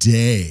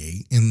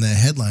Today, and the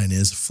headline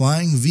is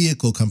Flying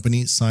Vehicle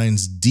Company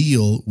Signs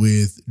Deal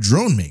with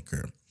Drone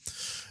Maker.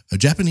 A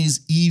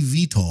Japanese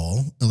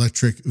eVTOL,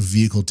 electric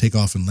vehicle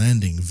takeoff and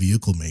landing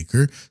vehicle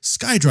maker,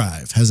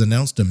 SkyDrive, has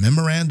announced a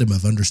memorandum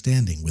of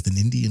understanding with an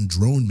Indian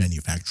drone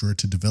manufacturer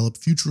to develop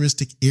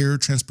futuristic air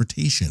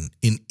transportation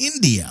in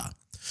India,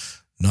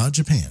 not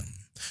Japan.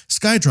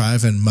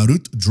 SkyDrive and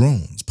Marut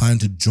Drones plan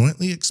to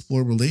jointly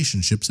explore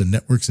relationships and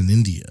networks in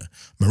India.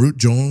 Marut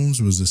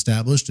Drones was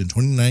established in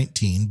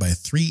 2019 by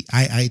 3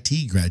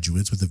 IIT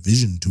graduates with a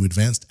vision to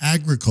advance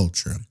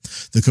agriculture.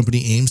 The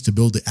company aims to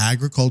build the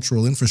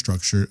agricultural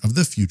infrastructure of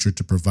the future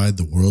to provide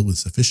the world with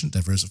sufficient,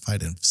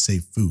 diversified, and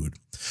safe food.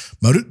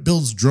 Marut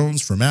builds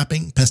drones for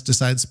mapping,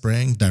 pesticide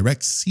spraying,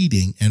 direct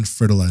seeding, and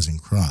fertilizing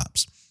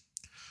crops.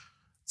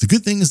 The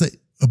good thing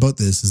about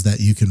this is that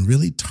you can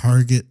really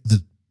target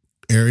the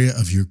area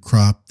of your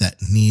crop that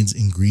needs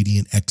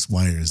ingredient X,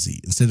 Y, or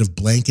Z instead of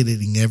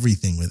blanketing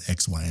everything with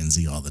X, Y, and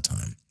Z all the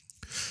time.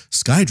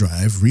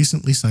 SkyDrive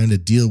recently signed a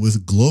deal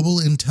with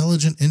global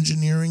intelligent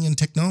engineering and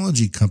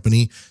technology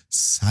company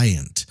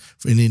Cyient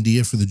in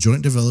India for the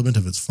joint development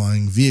of its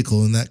flying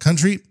vehicle in that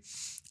country.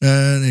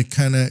 And it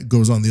kind of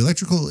goes on. The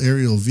electrical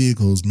aerial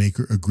vehicles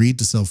maker agreed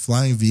to sell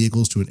flying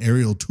vehicles to an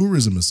aerial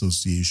tourism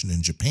association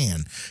in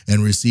Japan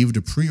and received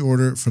a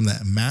pre-order from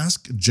the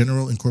Mask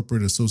General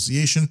Incorporated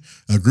Association,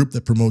 a group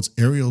that promotes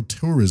aerial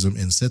tourism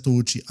in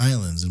Setouchi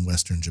Islands in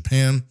western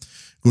Japan.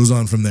 Goes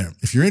on from there.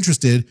 If you're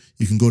interested,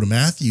 you can go to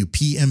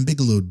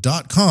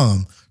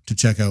MatthewPMBigelow.com to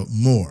check out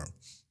more.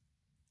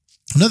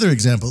 Another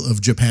example of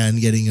Japan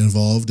getting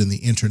involved in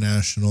the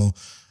international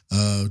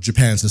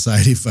Japan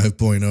Society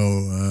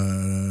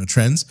 5.0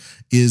 trends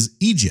is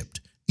Egypt.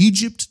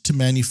 Egypt to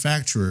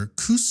manufacture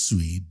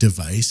Kusui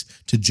device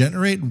to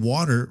generate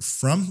water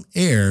from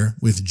air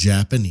with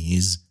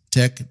Japanese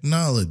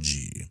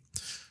technology.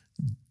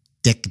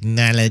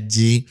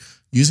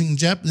 Using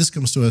this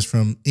comes to us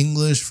from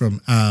English from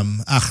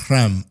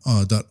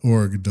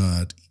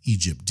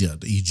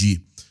ahram.org.egypt.eg.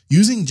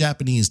 Using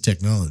Japanese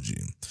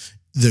technology,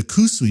 the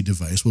Kusui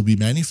device will be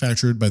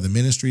manufactured by the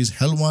ministry's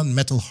Helwan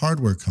Metal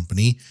Hardware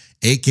Company,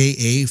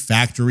 aka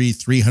Factory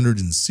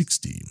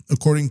 360,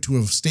 according to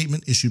a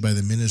statement issued by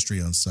the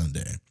ministry on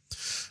Sunday.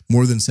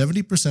 More than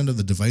 70% of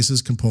the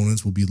device's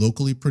components will be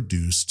locally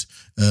produced,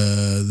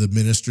 the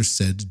minister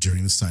said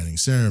during the signing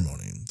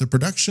ceremony. The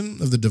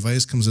production of the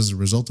device comes as a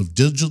result of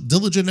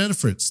diligent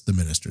efforts, the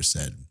minister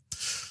said.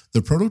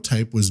 The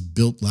prototype was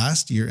built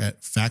last year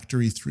at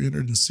Factory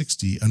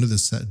 360 under the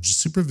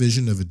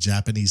supervision of a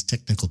Japanese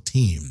technical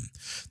team.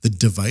 The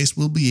device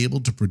will be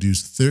able to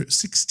produce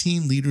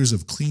 16 liters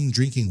of clean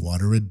drinking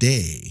water a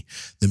day.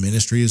 The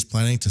ministry is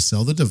planning to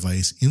sell the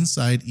device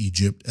inside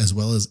Egypt as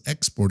well as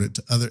export it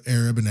to other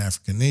Arab and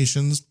African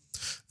nations.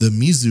 The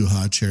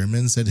Mizuha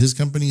chairman said his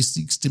company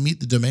seeks to meet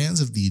the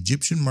demands of the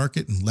Egyptian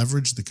market and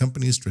leverage the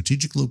company's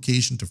strategic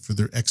location to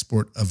further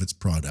export of its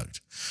product.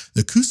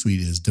 The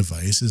Kusui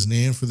device is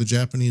named for the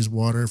Japanese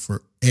water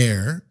for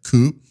air,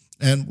 ku,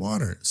 and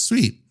water,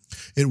 sweet.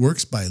 It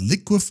works by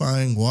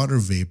liquefying water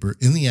vapor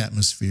in the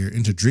atmosphere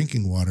into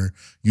drinking water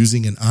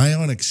using an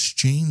ion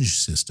exchange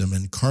system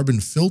and carbon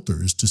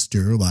filters to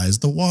sterilize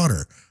the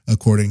water,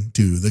 according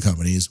to the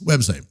company's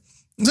website.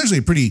 It's actually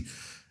a pretty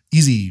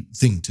easy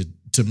thing to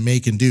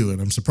make and do,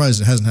 and I'm surprised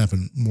it hasn't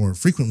happened more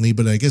frequently,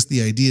 but I guess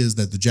the idea is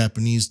that the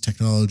Japanese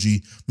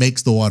technology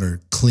makes the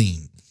water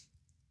clean.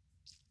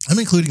 I'm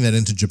including that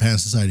into Japan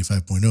Society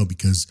 5.0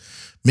 because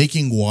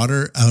making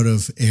water out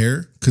of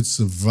air could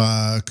solve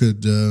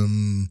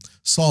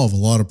a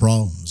lot of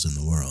problems in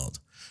the world.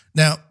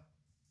 Now,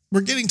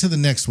 we're getting to the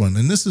next one,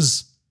 and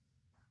these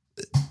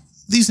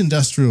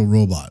industrial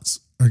robots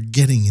are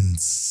getting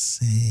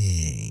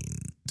insane.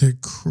 They're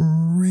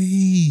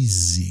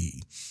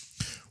crazy.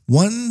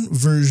 One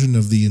version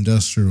of the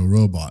industrial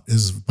robot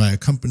is by a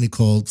company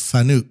called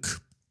Fanuc,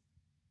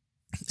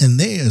 and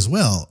they as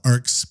well are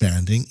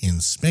expanding in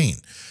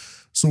Spain.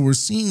 So we're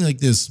seeing like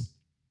this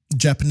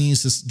Japan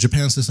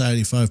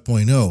Society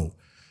 5.0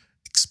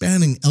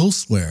 expanding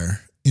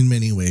elsewhere in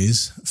many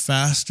ways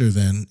faster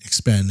than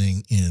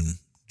expanding in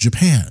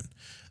Japan.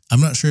 I'm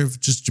not sure if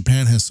just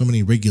Japan has so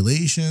many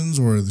regulations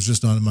or there's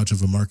just not much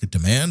of a market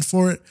demand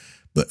for it,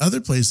 But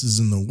other places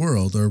in the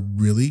world are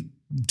really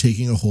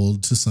taking a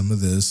hold to some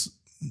of this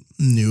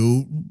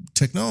new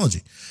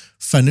technology.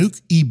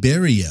 Fanuc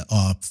Iberia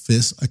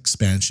office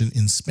expansion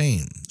in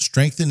Spain,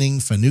 strengthening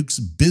Fanuc's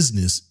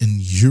business in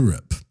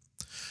Europe.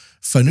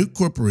 Fanuc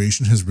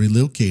Corporation has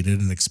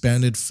relocated and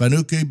expanded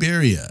Fanuc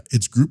Iberia,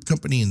 its group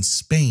company in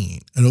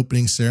Spain. An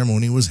opening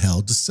ceremony was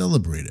held to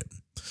celebrate it.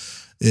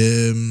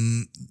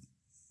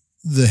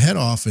 The head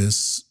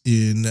office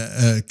in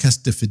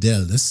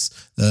Castellfidelis,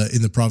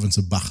 in the province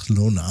of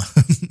Barcelona,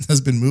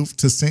 has been moved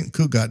to St.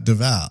 Cugat de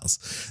Vals.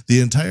 The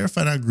entire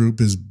Fanuc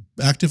group is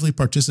actively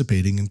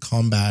participating in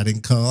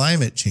combating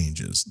climate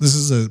changes. This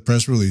is a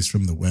press release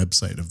from the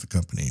website of the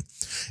company.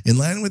 In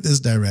line with this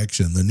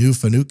direction, the new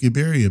Fanuc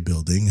Iberia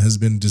building has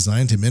been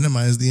designed to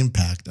minimize the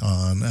impact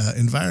on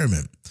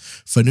environment.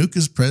 Fanuc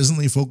is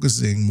presently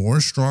focusing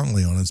more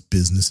strongly on its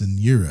business in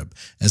Europe,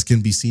 as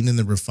can be seen in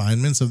the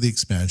refinements of the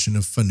expansion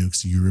of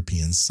Fanuc's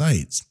European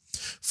sites.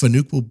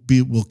 Fanuc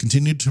will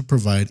continue to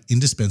provide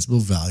indispensable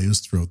values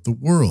throughout the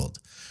world.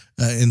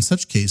 In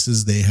such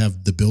cases, they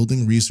have the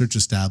Building Research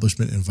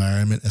Establishment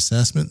Environment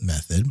Assessment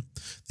Method.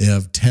 They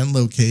have 10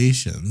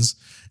 locations,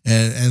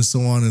 and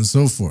so on and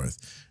so forth.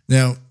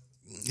 Now,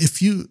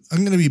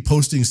 I'm going to be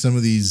posting some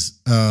of these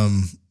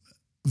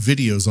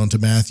videos onto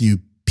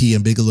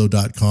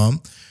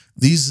MatthewPMBigelow.com.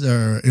 These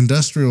are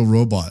industrial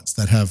robots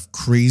that have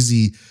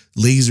crazy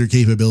laser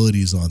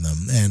capabilities on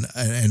them, and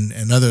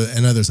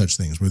other such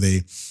things where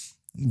they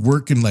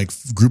work in like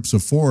groups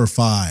of 4 or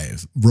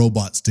 5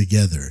 robots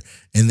together,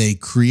 and they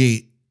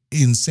create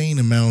insane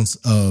amounts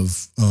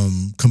of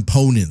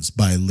components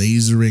by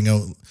lasering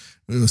out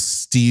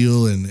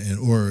steel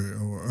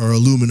or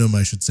aluminum,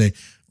 I should say.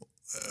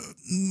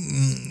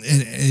 And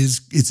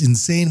it's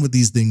insane what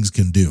these things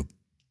can do.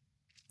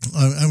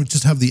 I would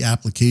just have the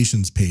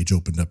applications page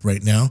opened up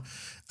right now,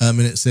 and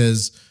it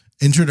says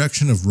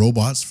introduction of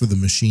robots for the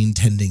machine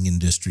tending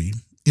industry.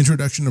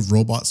 Introduction of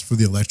robots for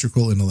the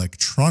electrical and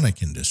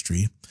electronic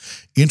industry,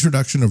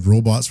 introduction of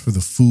robots for the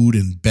food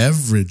and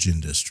beverage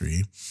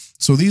industry.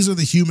 So these are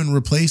the human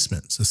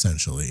replacements,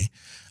 essentially.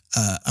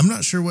 I'm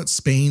not sure what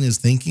Spain is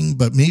thinking,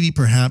 but maybe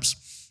perhaps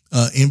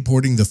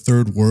importing the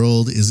third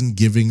world isn't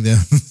giving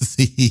them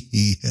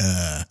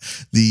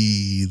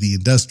the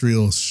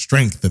industrial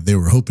strength that they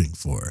were hoping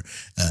for.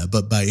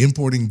 But by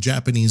importing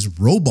Japanese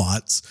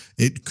robots,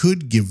 it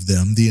could give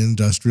them the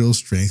industrial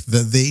strength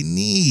that they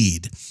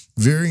need.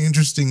 Very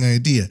interesting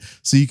idea.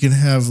 So you can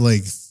have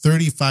like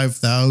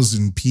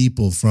 35,000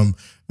 people from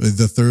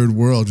the third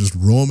world just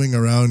roaming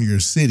around your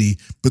city,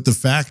 but the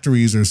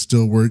factories are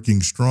still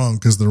working strong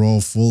because they're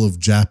all full of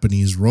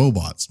Japanese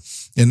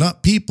robots. And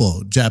not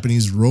people,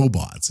 Japanese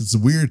robots. It's a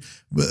weird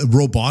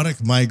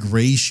robotic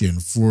migration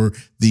for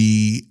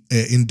the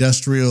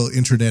industrial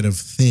Internet of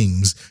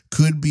Things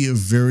could be a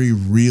very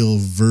real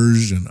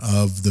version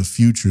of the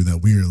future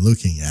that we are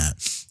looking at.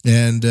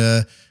 And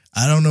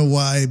I don't know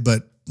why,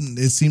 but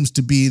it seems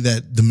to be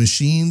that the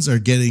machines are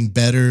getting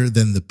better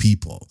than the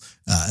people,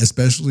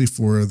 especially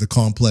for the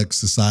complex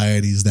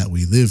societies that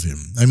we live in.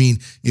 I mean,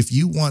 if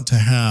you want to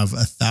have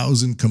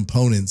 1,000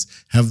 components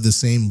have the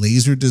same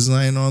laser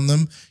design on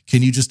them,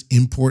 can you just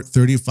import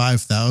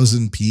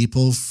 35,000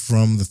 people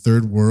from the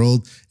third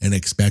world and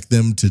expect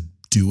them to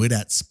do it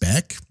at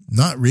spec?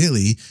 Not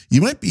really. You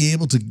might be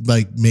able to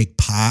like make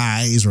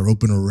pies or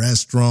open a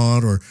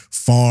restaurant or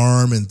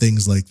farm and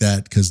things like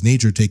that because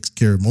nature takes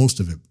care of most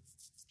of it.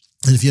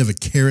 And if you have a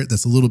carrot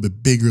that's a little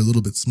bit bigger, a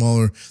little bit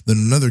smaller than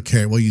another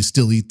carrot, well, you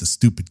still eat the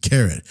stupid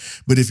carrot.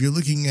 But if you're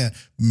looking at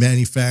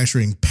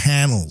manufacturing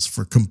panels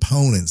for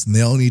components and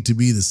they all need to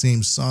be the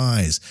same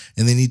size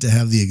and they need to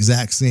have the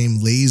exact same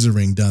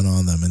lasering done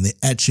on them and the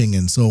etching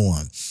and so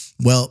on,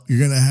 well, you're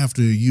going to have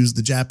to use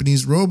the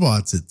Japanese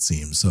robots, it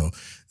seems. So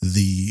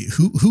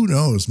who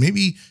knows?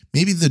 Maybe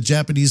the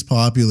Japanese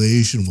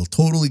population will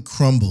totally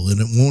crumble and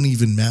it won't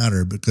even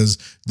matter because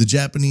the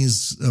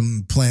Japanese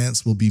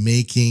plants will be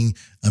making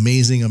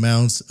amazing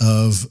amounts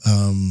of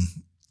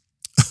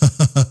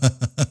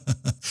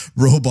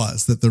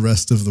robots that the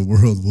rest of the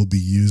world will be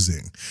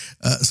using.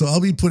 So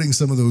I'll be putting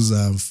some of those.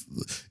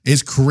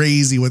 It's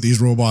crazy what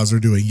these robots are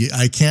doing.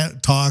 I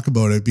can't talk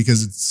about it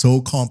because it's so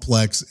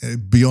complex,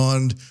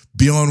 beyond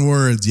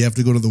words. You have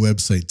to go to the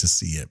website to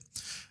see it.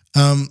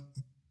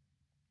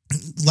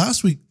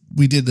 Last week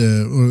we did,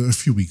 or a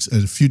few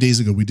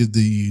days ago, we did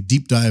the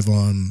deep dive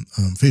on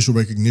facial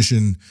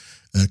recognition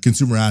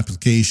consumer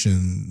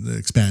application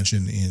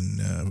expansion in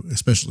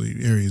especially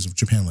areas of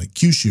Japan like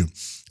Kyushu.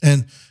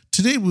 And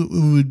today we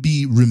would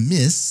be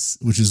remiss,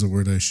 which is a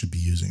word I should be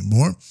using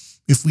more,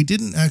 if we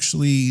didn't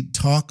actually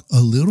talk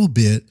a little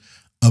bit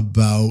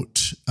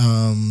about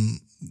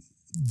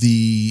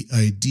the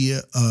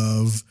idea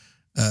of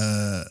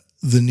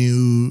the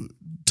new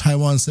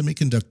Taiwan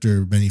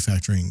Semiconductor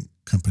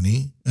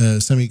Company,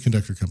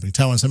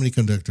 Taiwan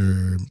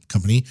Semiconductor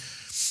Company,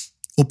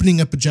 opening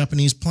up a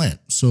Japanese plant.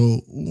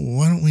 So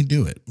why don't we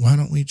do it? Why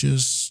don't we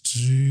just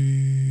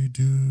do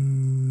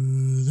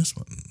this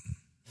one?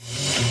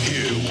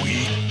 Here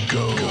we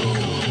go.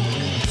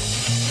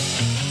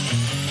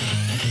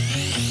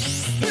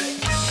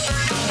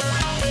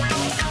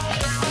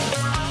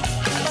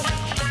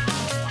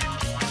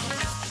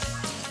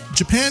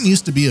 Japan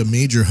used to be a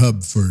major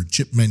hub for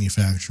chip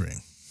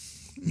manufacturing.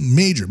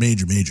 Major.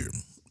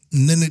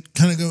 And then it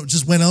kind of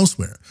just went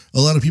elsewhere.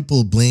 A lot of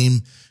people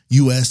blame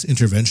U.S.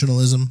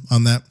 interventionism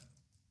on that,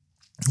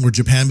 where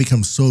Japan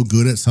becomes so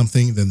good at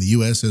something, then the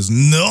U.S. says,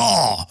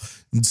 no,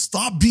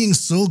 stop being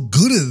so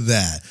good at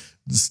that.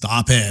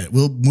 Stop it.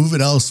 We'll move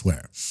it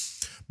elsewhere.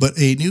 But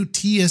a new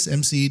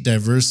TSMC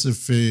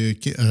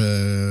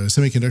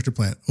semiconductor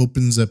plant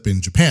opens up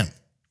in Japan.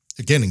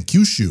 Again, in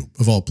Kyushu,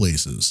 of all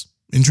places.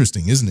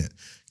 Interesting, isn't it?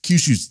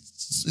 Kyushu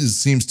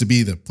seems to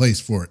be the place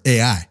for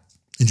AI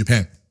in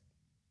Japan.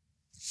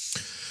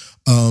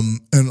 And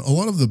a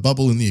lot of the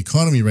bubble in the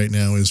economy right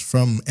now is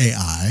from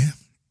AI.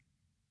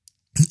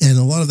 And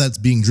a lot of that's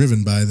being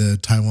driven by the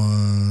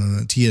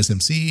Taiwan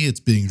TSMC.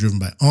 It's being driven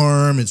by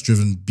ARM. It's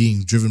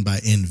being driven by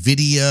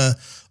NVIDIA.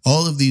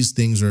 All of these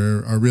things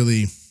are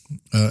really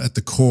at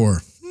the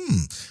core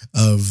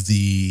of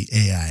the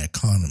AI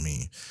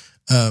economy.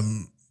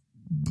 And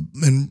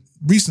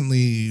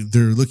recently,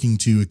 they're looking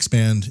to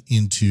expand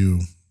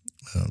into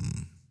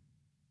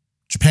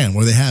Japan,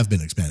 where they have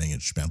been expanding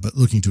into Japan, but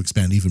looking to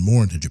expand even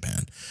more into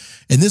Japan.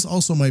 And this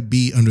also might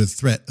be under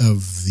threat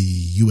of the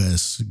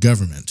U.S.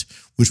 government,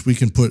 which we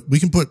can put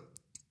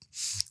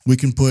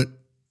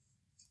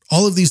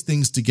all of these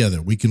things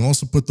together. We can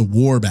also put the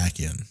war back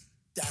in.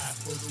 Die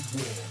for the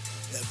war.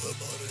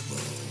 Everybody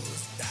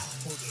moves. Die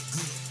for the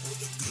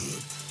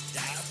good.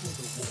 Die for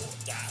the war.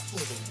 Die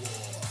for the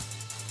war.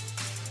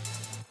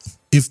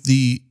 If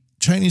the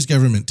Chinese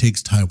government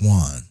takes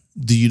Taiwan,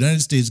 the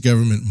United States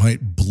government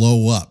might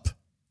blow up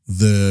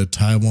the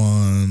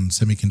Taiwan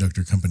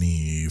Semiconductor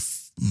Company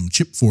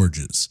chip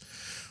forges,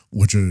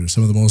 which are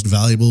some of the most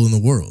valuable in the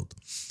world.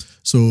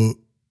 So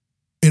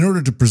in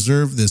order to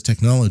preserve this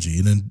technology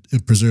and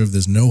preserve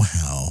this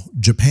know-how,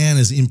 Japan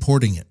is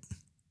importing it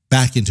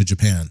back into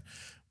Japan,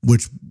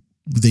 which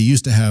they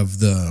used to have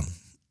the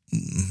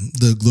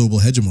global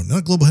hegemony,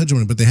 not global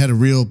hegemony, but they had a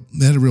real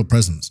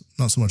presence.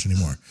 Not so much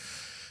anymore.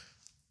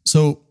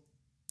 So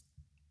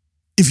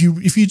if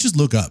you just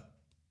look up,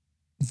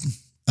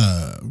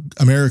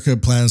 America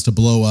plans to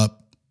blow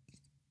up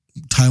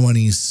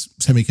Taiwanese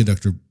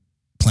semiconductor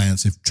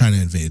plants if China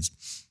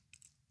invades.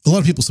 A lot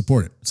of people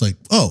support it. It's like,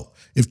 oh,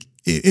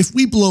 if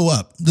we blow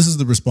up, this is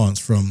the response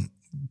from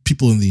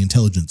people in the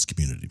intelligence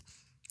community.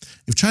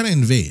 If China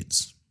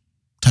invades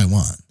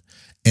Taiwan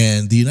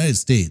and the United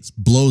States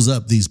blows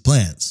up these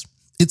plants,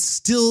 it's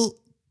still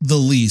the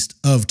least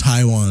of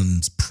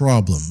Taiwan's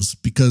problems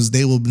because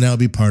they will now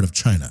be part of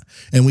China.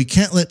 And we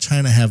can't let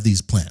China have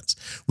these plants.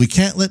 We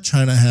can't let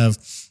China have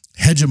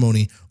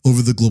hegemony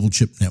over the global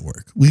chip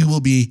network. We will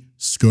be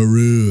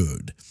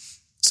screwed.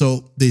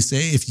 So they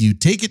say, if you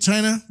take it,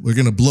 China, we're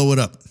going to blow it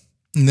up.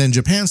 And then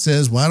Japan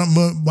says, why don't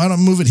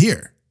move it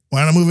here?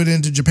 Why not move it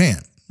into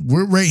Japan?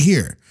 We're right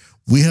here.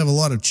 We have a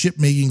lot of chip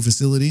making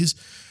facilities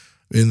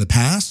in the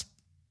past.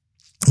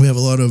 We have a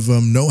lot of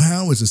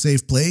know-how. It's a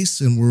safe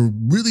place, and we're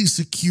really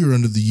secure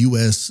under the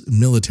U.S.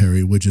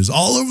 military, which is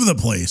all over the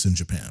place in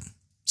Japan.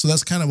 So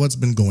that's kind of what's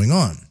been going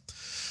on.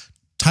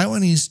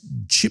 Taiwanese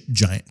chip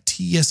giant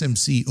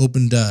TSMC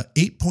opened a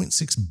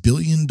 $8.6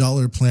 billion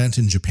plant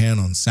in Japan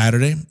on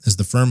Saturday as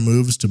the firm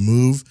moves to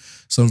move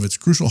some of its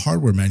crucial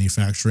hardware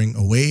manufacturing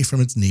away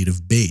from its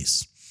native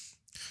base.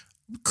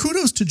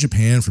 Kudos to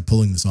Japan for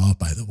pulling this off,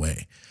 by the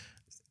way.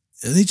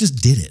 They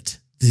just did it.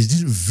 They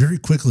did it very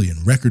quickly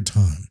in record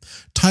time.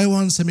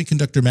 Taiwan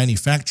Semiconductor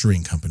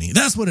Manufacturing Company,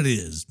 that's what it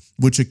is,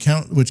 which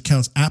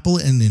counts Apple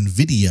and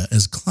NVIDIA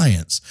as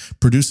clients,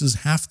 produces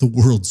half the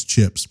world's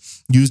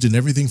chips, used in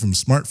everything from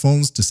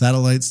smartphones to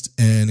satellites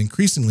and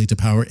increasingly to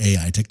power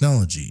AI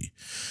technology.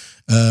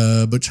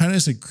 But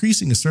China's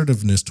increasing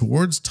assertiveness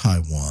towards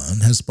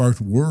Taiwan has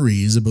sparked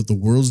worries about the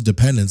world's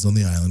dependence on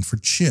the island for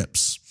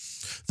chips.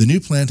 The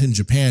new plant in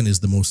Japan is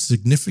the most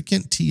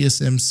significant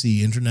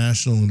TSMC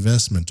international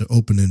investment to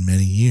open in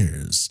many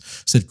years,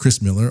 said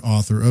Chris Miller,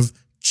 author of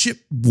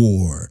Chip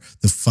War,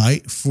 the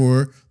fight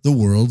for the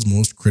world's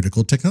most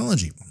critical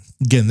technology.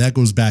 Again, that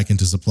goes back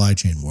into supply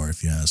chain war,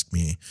 if you ask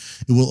me.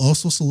 It will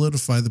also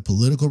solidify the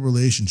political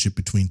relationship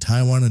between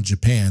Taiwan and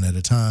Japan at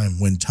a time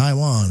when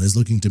Taiwan is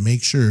looking to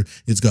make sure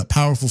it's got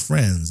powerful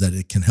friends that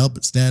it can help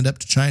it stand up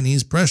to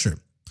Chinese pressure,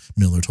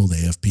 Miller told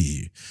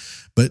AFP.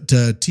 But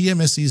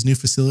TSMC's new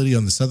facility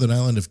on the southern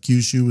island of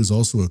Kyushu is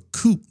also a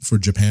coup for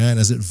Japan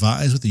as it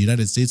vies with the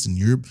United States and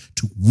Europe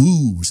to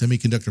woo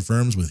semiconductor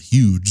firms with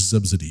huge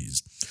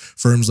subsidies.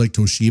 Firms like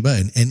Toshiba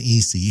and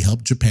NEC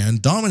helped Japan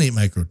dominate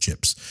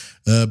microchips.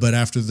 But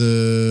after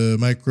the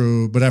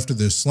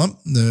slump,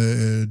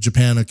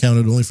 Japan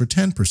accounted only for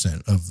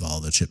 10% of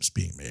all the chips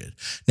being made.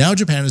 Now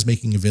Japan is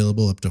making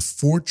available up to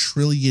 4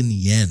 trillion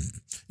yen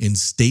in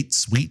state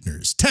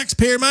sweeteners.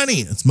 Taxpayer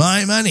money, it's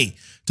my money,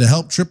 to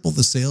help triple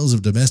the sales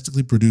of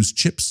domestically produced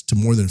chips to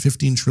more than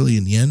 15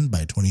 trillion yen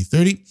by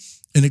 2030.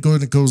 And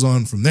it goes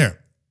on from there.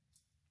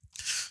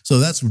 So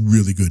that's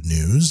really good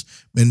news.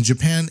 And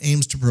Japan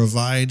aims to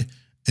provide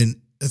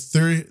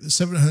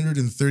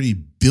 730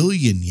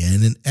 billion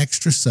yen in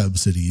extra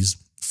subsidies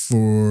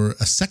for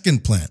a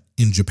second plant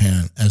in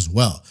Japan as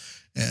well.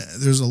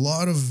 there's a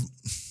lot of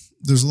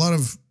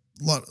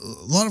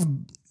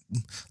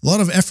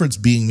efforts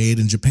being made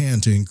in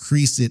Japan to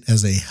increase it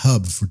as a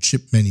hub for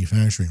chip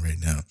manufacturing right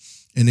now.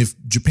 And if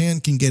Japan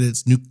can get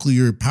its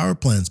nuclear power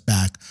plants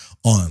back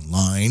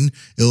online,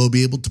 it will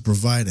be able to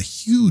provide a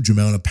huge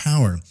amount of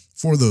power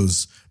for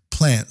those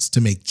plants to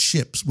make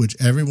chips, which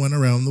everyone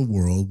around the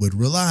world would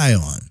rely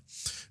on.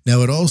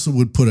 Now, it also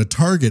would put a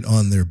target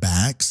on their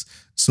backs,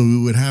 so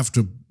we would have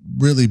to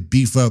really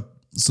beef up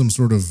some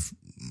sort of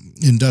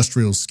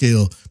industrial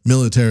scale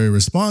military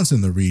response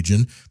in the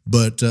region.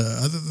 But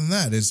other than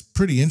that, it's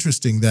pretty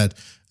interesting that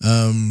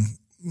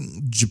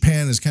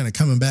Japan is kind of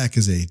coming back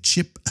as a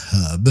chip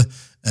hub,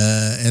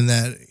 and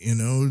that,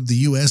 the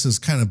U.S. has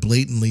kind of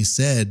blatantly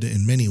said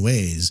in many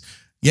ways,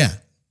 yeah,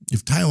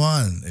 if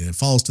Taiwan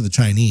falls to the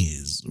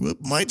Chinese,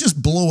 it might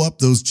just blow up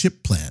those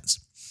chip plants.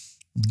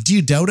 Do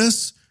you doubt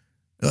us?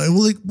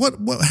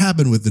 What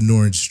happened with the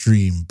Nord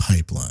Stream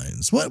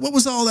pipelines? What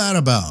was all that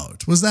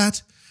about? Was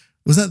that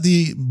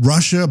the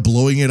Russia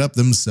blowing it up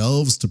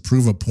themselves to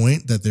prove a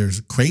point that they're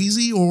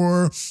crazy,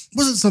 or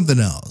was it something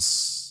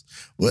else?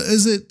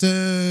 Is it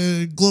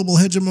global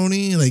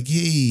hegemony? Like,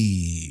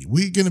 hey,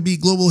 we're going to be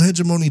global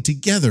hegemony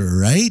together,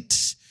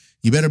 right?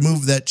 You better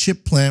move that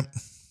chip plant.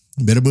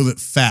 You better move it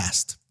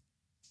fast.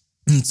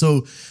 And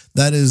so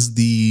that is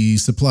the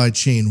supply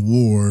chain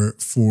war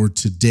for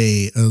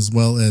today, as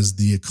well as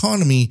the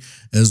economy,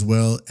 as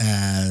well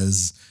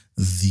as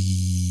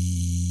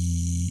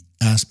the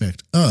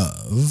aspect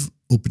of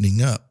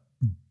opening up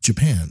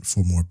Japan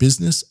for more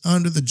business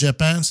under the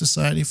Japan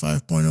Society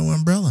 5.0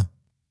 umbrella.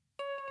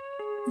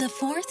 The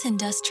fourth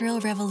industrial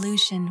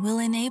revolution will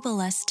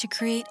enable us to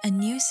create a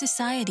new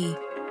society.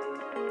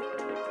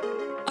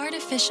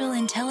 Artificial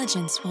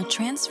intelligence will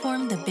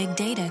transform the big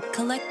data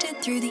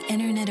collected through the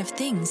Internet of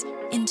Things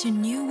into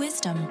new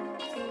wisdom.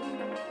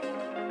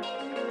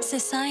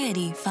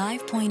 Society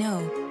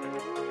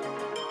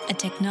 5.0, a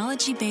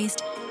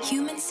technology-based,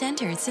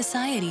 human-centered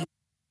society.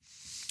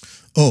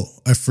 Oh,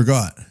 I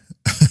forgot.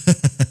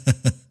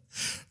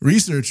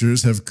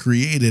 Researchers have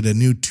created a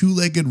new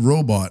two-legged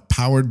robot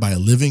powered by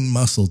living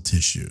muscle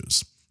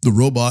tissues. The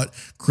robot,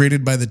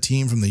 created by the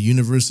team from the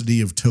University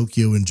of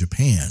Tokyo in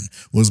Japan,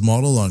 was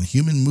modeled on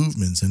human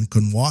movements and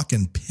can walk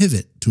and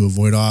pivot to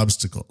avoid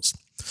obstacles.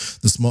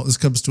 This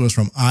comes to us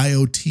from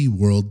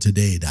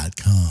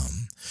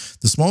IoTWorldToday.com.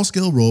 The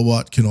small-scale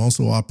robot can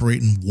also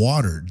operate in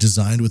water,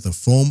 designed with a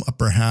foam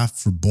upper half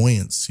for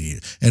buoyancy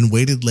and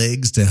weighted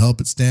legs to help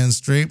it stand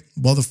straight,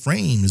 while the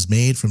frame is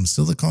made from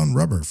silicone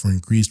rubber for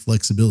increased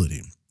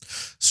flexibility.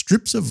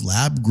 Strips of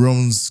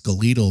lab-grown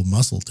skeletal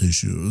muscle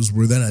tissues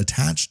were then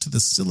attached to the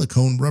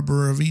silicone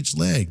rubber of each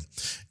leg,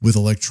 with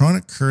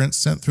electronic currents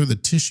sent through the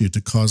tissue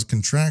to cause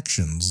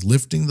contractions,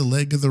 lifting the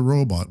leg of the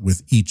robot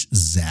with each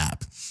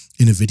zap.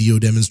 In a video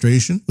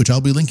demonstration, which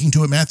I'll be linking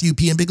to at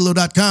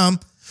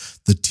MatthewPMBigelow.com,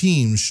 the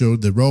team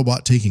showed the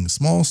robot taking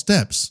small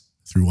steps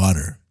through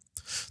water.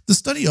 The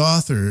study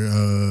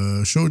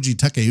author, Shoji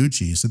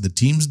Takeuchi, said the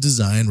team's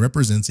design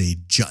represents a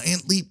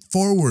giant leap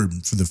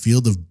forward for the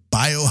field of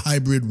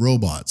biohybrid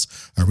robots,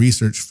 a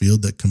research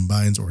field that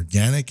combines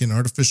organic and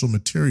artificial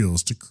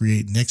materials to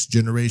create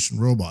next-generation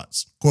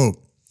robots.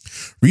 Quote,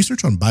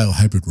 research on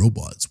biohybrid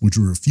robots, which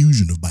are a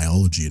fusion of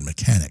biology and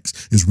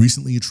mechanics, is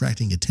recently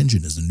attracting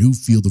attention as a new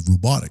field of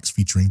robotics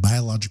featuring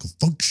biological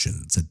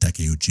function, said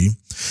Takeuchi.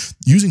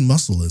 Using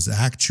muscle as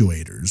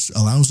actuators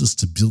allows us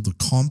to build a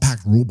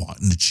compact robot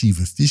and achieve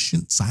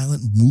efficient,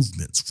 silent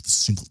movements with a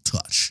single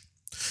touch.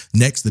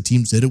 Next, the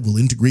team said it will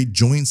integrate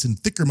joints and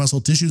thicker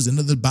muscle tissues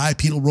into the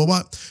bipedal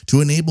robot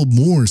to enable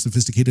more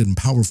sophisticated and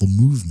powerful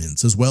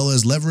movements, as well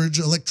as leverage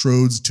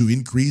electrodes to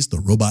increase the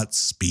robot's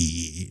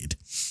speed.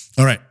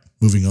 All right,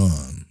 moving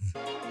on.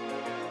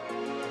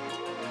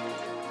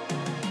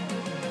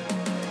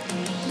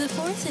 The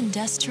fourth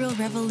industrial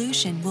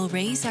revolution will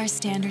raise our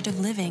standard of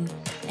living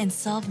and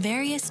solve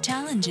various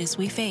challenges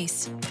we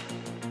face.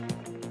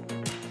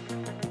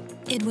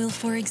 It will,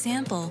 for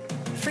example,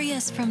 free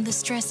us from the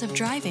stress of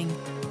driving,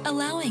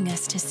 allowing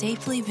us to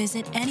safely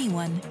visit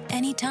anyone,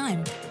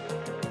 anytime.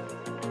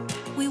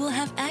 We will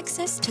have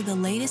access to the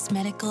latest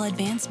medical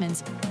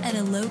advancements at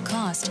a low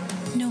cost,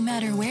 no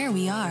matter where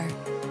we are.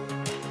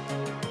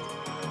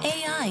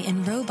 AI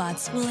and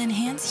robots will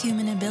enhance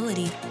human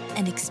ability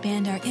and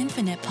expand our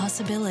infinite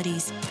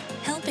possibilities,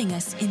 helping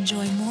us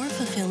enjoy more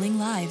fulfilling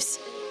lives.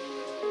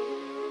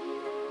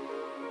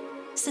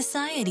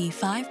 Society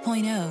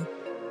 5.0,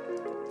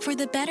 for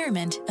the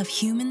betterment of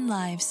human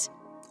lives.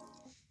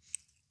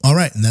 All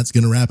right, and that's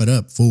going to wrap it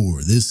up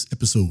for this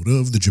episode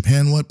of the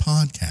Japan What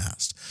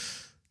podcast.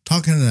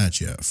 Talking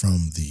at you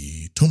from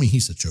the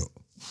Tomihisacho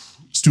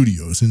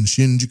studios in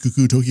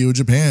Shinjuku, Tokyo,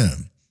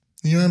 Japan,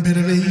 the armpit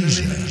of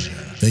Asia.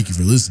 Thank you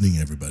for listening,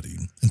 everybody.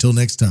 Until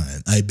next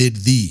time, I bid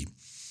thee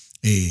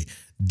a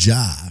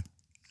ja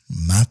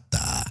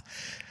mata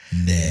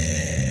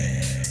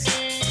ne.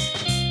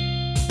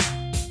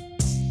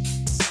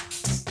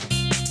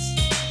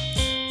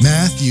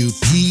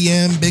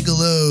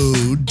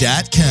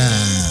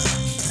 MatthewPMBigelow.com.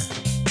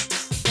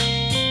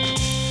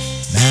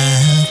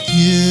 Matthew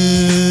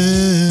you.